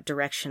from what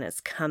direction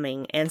it's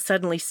coming, and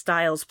suddenly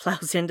Styles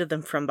plows into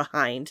them from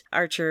behind.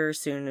 Archer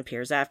soon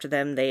appears after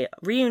them. They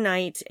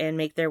reunite and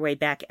make their way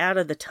back out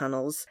of the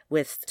tunnels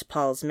with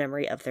T'Pol's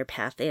memory of their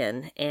path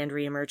in, and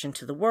reemerge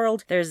into the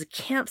world. There's a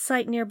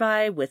campsite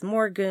nearby with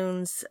more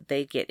goons.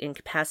 They get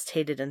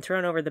incapacitated and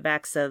thrown over the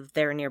backs of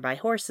their nearby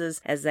horses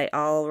as they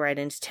all ride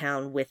into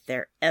town with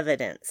their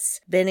evidence.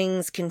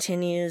 Bennings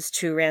continues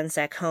to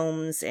ransack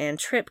homes, and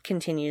Trip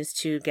continues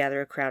to gather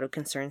a crowd of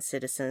concerned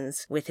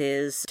citizens with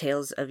his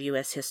tales of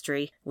U.S.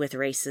 history with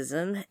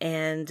racism,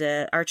 and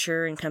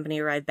Archer and company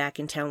arrive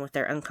back in town with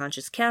their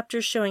unconscious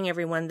captors, showing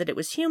everyone that it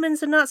was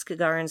humans and not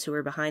Skagarans who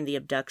were behind the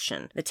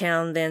abduction. The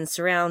town then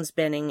surrounds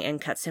Benning and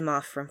cuts him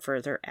off from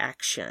further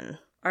action.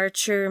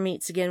 Archer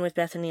meets again with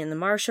Bethany and the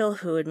Marshal,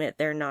 who admit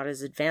they're not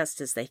as advanced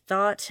as they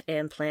thought,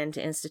 and plan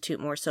to institute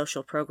more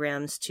social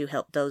programs to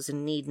help those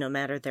in need no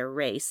matter their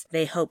race.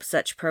 They hope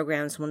such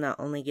programs will not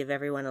only give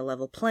everyone a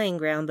level playing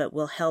ground, but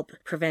will help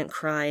prevent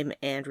crime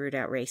and root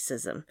out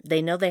racism.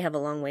 They know they have a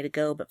long way to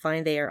go, but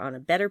find they are on a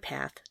better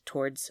path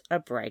towards a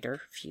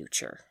brighter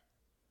future.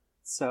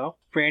 So,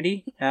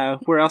 Brandy,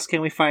 where else can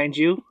we find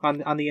you on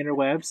the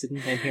interwebs and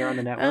here on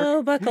the network?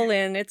 Oh, buckle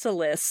in. It's a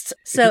list.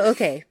 So,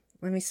 okay.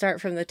 Let me start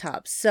from the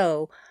top.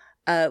 So,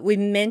 we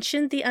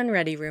mentioned the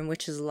Unready Room,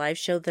 which is a live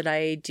show that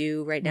I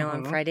do right now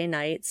on Friday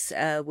nights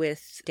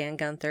with Dan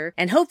Gunther.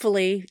 And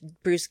hopefully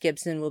Bruce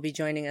Gibson will be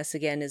joining us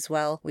again as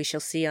well. We shall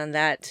see on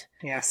that.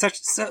 Yeah, so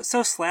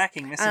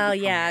slacking. Missing oh,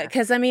 yeah,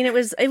 because, I mean, it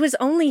was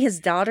only his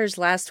daughter's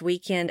last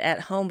weekend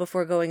at home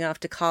before going off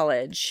to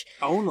college.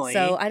 Only?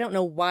 So I don't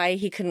know why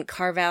he couldn't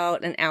carve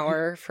out an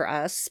hour for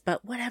us,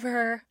 but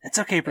whatever. It's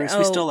okay, Bruce.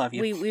 We still love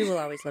you. We will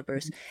always love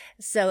Bruce.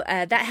 So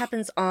that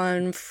happens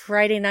on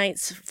Friday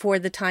nights for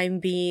the time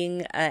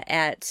being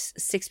at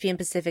 6 p.m.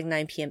 Pacific,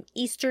 9 p.m.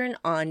 Eastern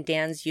on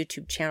Dan's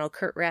YouTube channel,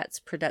 Kurt Ratz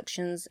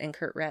Productions, and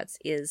Kurt Ratz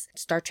is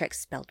Star Trek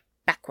spelled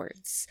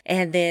backwards.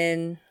 And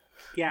then...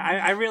 Yeah,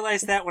 I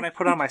realized that when I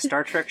put on my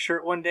Star Trek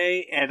shirt one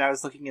day and I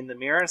was looking in the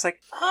mirror and it's like,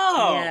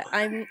 oh!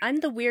 Yeah, I'm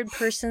the weird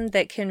person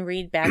that can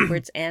read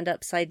backwards and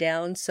upside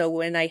down, so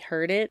when I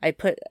heard it, I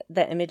put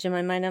that image in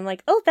my mind, I'm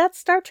like, oh, that's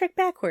Star Trek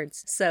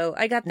backwards! So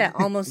I got that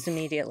almost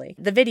immediately.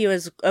 The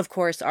videos, of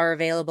course, are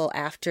available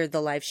after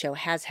the live show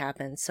has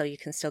happened, so you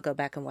can still go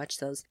back and watch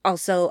those.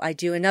 Also, I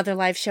do another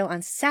live show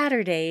on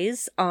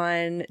Saturdays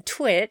on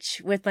Twitch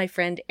with my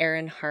friend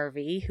Aaron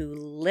Harvey, who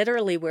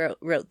literally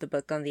wrote the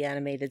book on the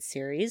animated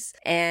series.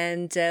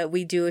 And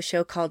we do a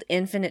show called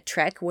Infinite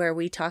Trek where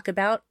we talk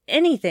about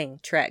anything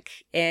Trek.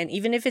 And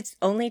even if it's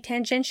only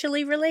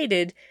tangentially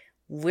related,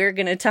 we're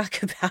going to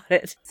talk about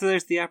it. So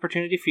there's the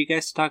opportunity for you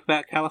guys to talk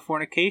about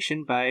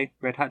Californication by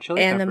Red Hot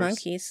Chili Peppers. And the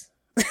Monkees.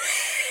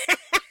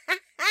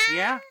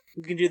 Yeah.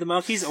 You can do the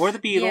Monkees or the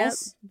Beatles. Yep,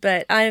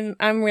 but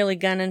I'm really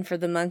gunning for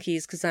the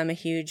Monkees because I'm a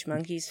huge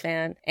Monkees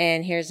fan.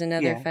 And here's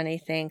another funny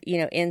thing. You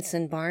know,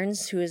 Ensign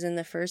Barnes, who was in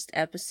the first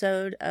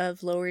episode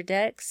of Lower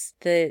Decks,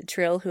 the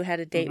Trill who had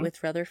a date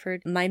with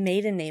Rutherford, my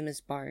maiden name is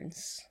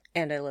Barnes.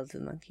 And I love the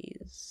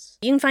monkeys.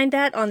 You can find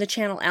that on the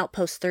channel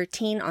Outpost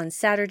 13 on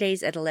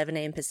Saturdays at 11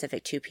 a.m.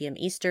 Pacific, 2 p.m.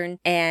 Eastern.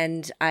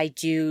 And I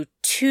do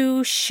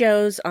 2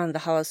 shows on the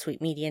Holosuite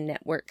Media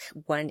Network.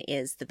 One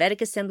is The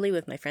Vedic Assembly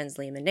with my friends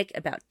Liam and Nick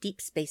about Deep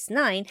Space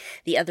Nine.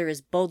 The other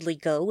is Boldly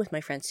Go with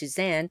my friend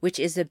Suzanne, which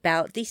is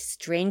about the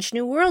Strange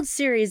New World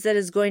series that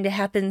is going to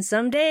happen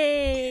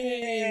someday.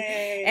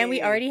 Yay! And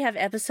we already have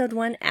episode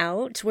 1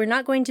 out. We're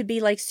not going to be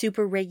like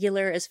super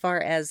regular as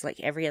far as like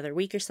every other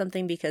week or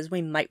something because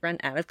we might run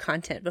out of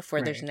content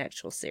before there's an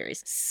actual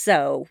series.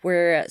 So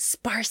we're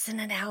sparsing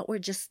it out. We're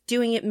just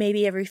doing it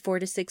maybe every 4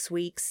 to 6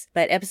 weeks.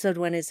 But episode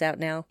 1 is out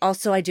now.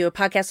 Also, I do a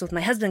podcast with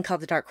my husband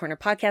called The Dark Corner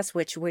Podcast,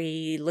 which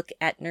we look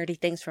at nerdy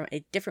things from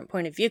a different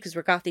point of view because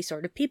we're gothy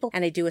sort of people.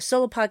 And I do a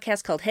solo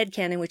podcast called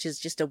Headcanon, which is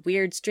just a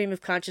weird stream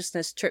of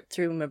consciousness trip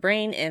through my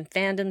brain and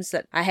fandoms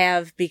that I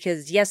have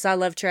because, yes, I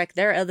love Trek.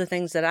 There are other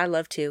things that I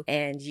love too.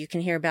 And you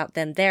can hear about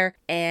them there.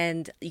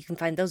 And you can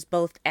find those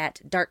both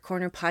at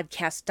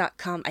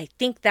darkcornerpodcast.com. I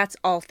think that's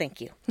all.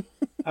 Thank you.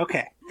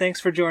 Okay. Thanks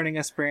for joining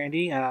us,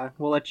 Brandy.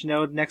 We'll let you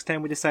know next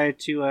time we decide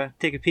to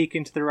take a peek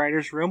into the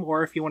writer's room,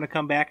 or if you want to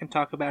come back and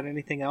talk about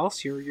anything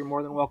else, you're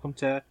more than welcome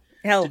to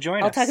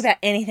join us. I'll talk about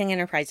anything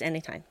Enterprise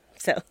anytime.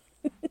 So...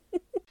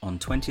 On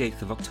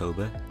 28th of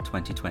October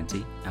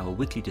 2020, our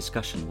weekly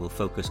discussion will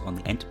focus on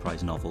the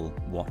Enterprise novel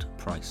What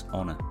Price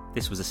Honor.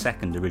 This was a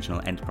second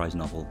original Enterprise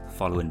novel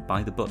following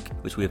By the Book,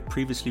 which we have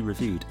previously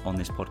reviewed on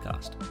this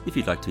podcast. If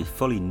you'd like to be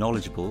fully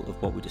knowledgeable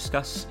of what we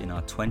discuss in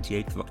our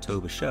 28th of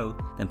October show,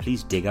 then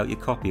please dig out your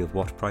copy of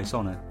What Price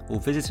Honor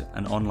or visit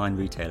an online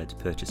retailer to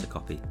purchase a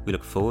copy. We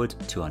look forward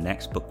to our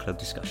next book club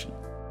discussion.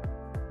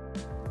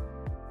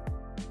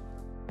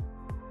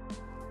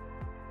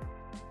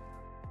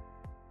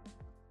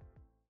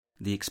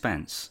 The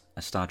Expanse,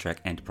 a Star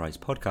Trek Enterprise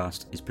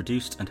podcast, is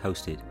produced and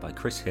hosted by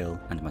Chris Hill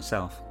and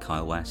myself,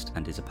 Kyle West,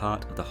 and is a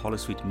part of the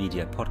Holosuite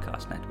Media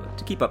podcast network.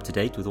 To keep up to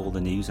date with all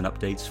the news and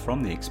updates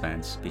from The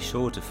Expanse, be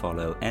sure to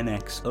follow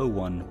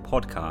NX01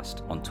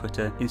 Podcast on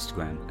Twitter,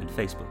 Instagram, and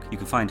Facebook. You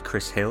can find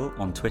Chris Hill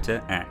on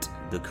Twitter at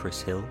The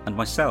Chris Hill, and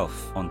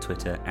myself on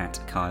Twitter at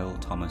Kyle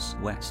Thomas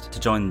West. To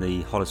join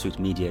the Holosuite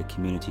Media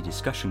community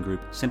discussion group,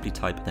 simply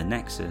type The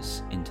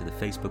Nexus into the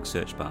Facebook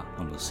search bar,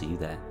 and we'll see you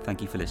there.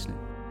 Thank you for listening.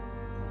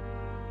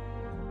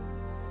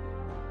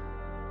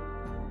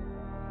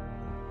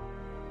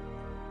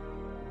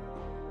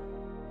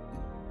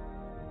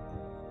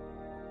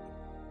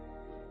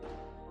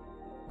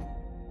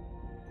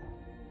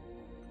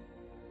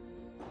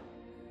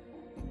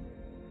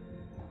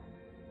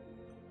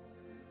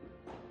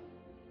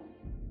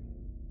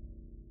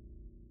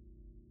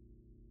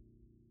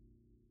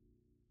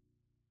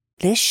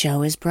 This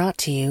show is brought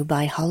to you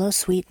by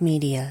Holosuite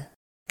Media.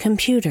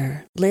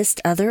 Computer, list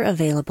other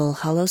available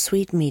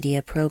Holosuite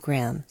Media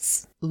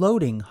programs.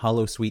 Loading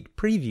Holosuite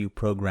preview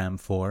program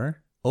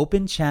for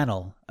Open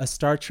Channel, a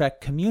Star Trek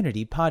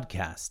community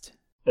podcast.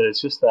 And it's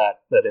just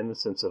that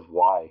innocence of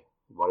why.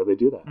 Why do they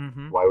do that?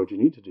 Mm-hmm. Why would you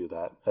need to do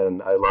that?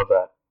 And I love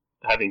that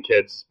having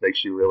kids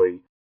makes you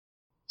really,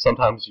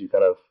 sometimes you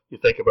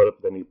think about it,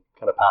 but then you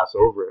kind of pass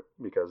over it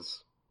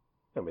because,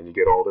 I mean, you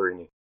get older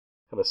and you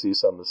kind of see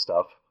some of the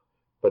stuff.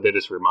 But they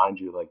just remind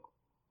you, like,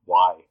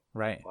 why?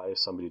 Right. Why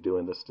is somebody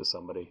doing this to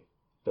somebody?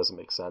 It doesn't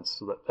make sense.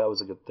 So that was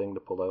a good thing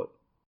to pull out.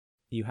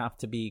 You have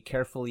to be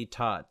carefully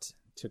taught,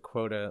 to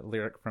quote a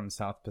lyric from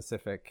South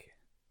Pacific.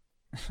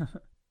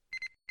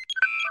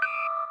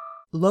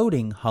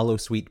 Loading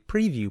Holosuite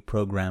preview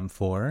program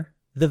for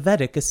The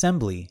Vedic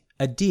Assembly,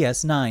 a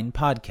DS9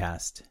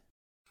 podcast.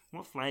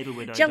 What flavor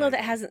would I Jello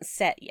that hasn't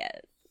set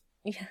yet.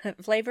 Yeah,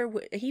 flavor,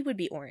 he would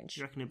be orange.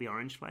 Do you reckon it'd be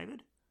orange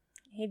flavored?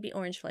 He'd be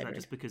orange flavored.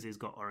 Just because he's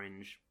got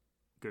orange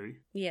goo?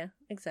 Yeah,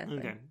 exactly.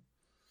 Okay.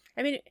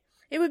 I mean,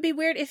 it would be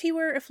weird if he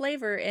were a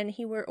flavor and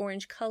he were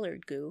orange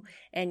colored goo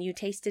and you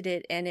tasted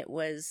it and it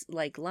was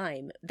like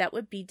lime. That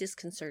would be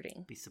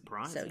disconcerting. Be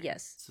surprising. So,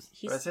 yes.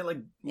 But I'd say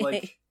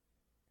like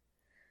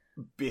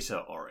bitter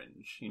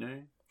orange, you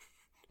know?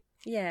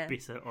 Yeah.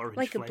 Bitter orange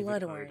like a flavoured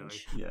blood Odo.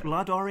 orange. Yeah.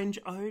 Blood orange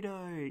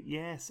Odo.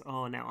 Yes.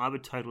 Oh, now I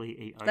would totally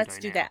eat Odo. Let's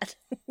do now. that.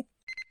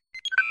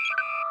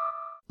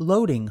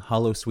 Loading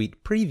Holosuite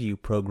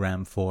preview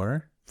program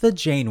for The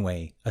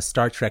Janeway, a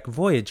Star Trek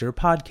Voyager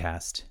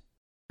podcast.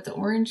 The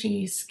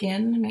orangey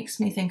skin makes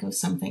me think of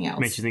something else.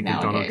 Makes you think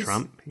nowadays. of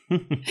Donald Trump.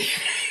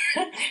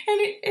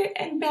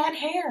 and bad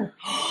hair.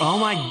 Oh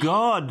my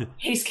God.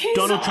 He's Kazon.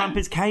 Donald Trump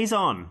is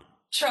Kazon.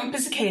 Trump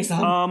is a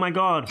Kazon. Oh my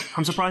God.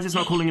 I'm surprised he's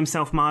not calling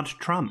himself Marge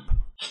Trump.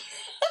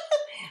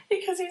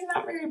 Because he's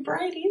not very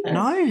bright either.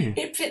 No.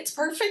 It fits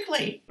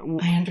perfectly.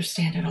 I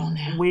understand it all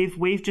now.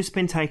 We've just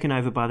been taken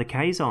over by the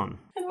Kazon.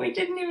 And we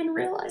didn't even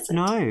realize it.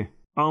 No.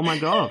 Oh my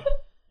God.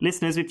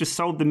 Listeners, we've just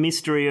solved the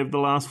mystery of the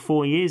last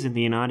 4 years in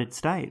the United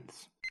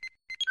States.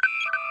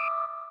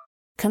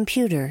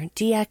 Computer,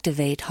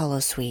 deactivate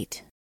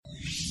Holosuite.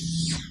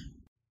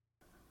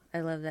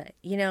 I love that.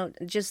 You know,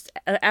 just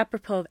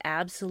apropos of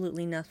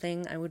absolutely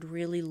nothing, I would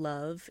really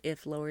love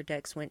if Lower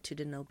Decks went to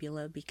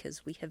Denobula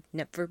because we have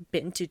never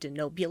been to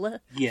Denobula.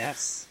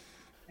 Yes.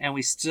 And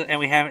we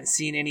haven't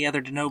seen any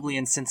other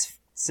Denoblians since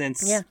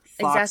since Yeah,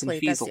 Fox exactly.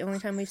 and That's Feasel. the only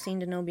time we've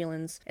seen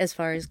denobulins as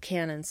far as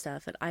canon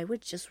stuff. And I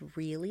would just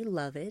really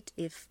love it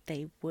if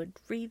they would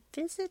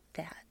revisit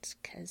that,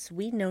 because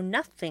we know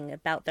nothing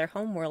about their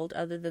homeworld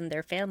other than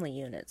their family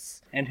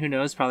units. And who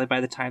knows, probably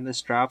by the time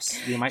this drops,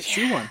 we might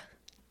see one.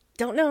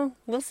 Don't know.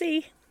 We'll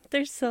see.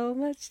 There's so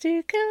much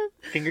to come.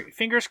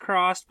 Fingers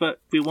crossed,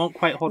 but we won't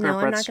quite hold our No,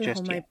 I'm breaths not going to just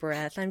hold my yet.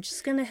 breath. I'm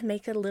just going to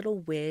make a little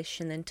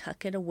wish and then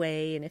tuck it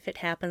away. And if it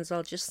happens,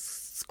 I'll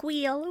just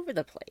squee all over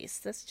the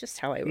place. That's just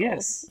how I roll.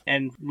 Yes,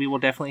 and we will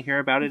definitely hear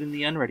about it in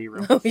the Unready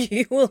room. Oh,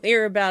 you will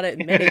hear about it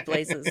in many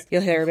places.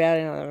 You'll hear about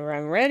it on the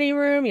Unready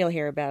room. You'll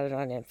hear about it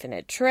on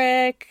Infinite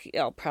Trek.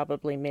 I'll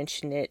probably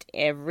mention it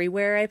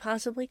everywhere I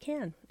possibly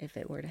can if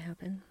it were to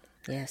happen.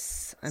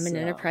 Yes, I'm an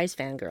Enterprise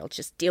fangirl.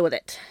 Just deal with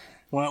it.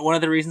 One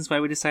of the reasons why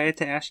we decided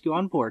to ask you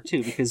on board,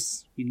 too,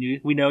 because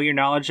we know your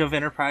knowledge of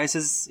Enterprise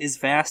is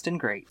vast and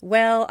great.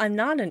 Well, I'm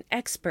not an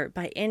expert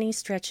by any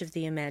stretch of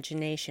the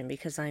imagination,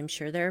 because I'm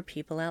sure there are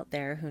people out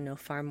there who know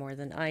far more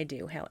than I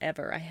do.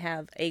 However, I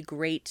have a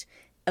great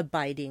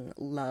abiding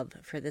love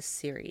for this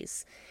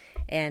series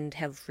and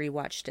have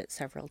rewatched it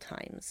several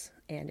times.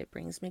 And it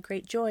brings me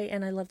great joy,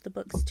 and I love the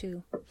books,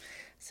 too.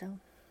 So,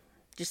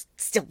 just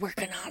still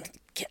working on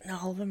getting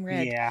all of them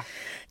read. Yeah.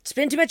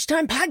 Spend too much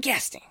time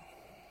podcasting.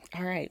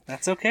 All right.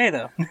 That's okay,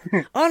 though.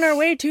 On our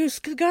way to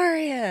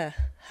Skagaria.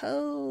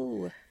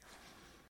 Ho!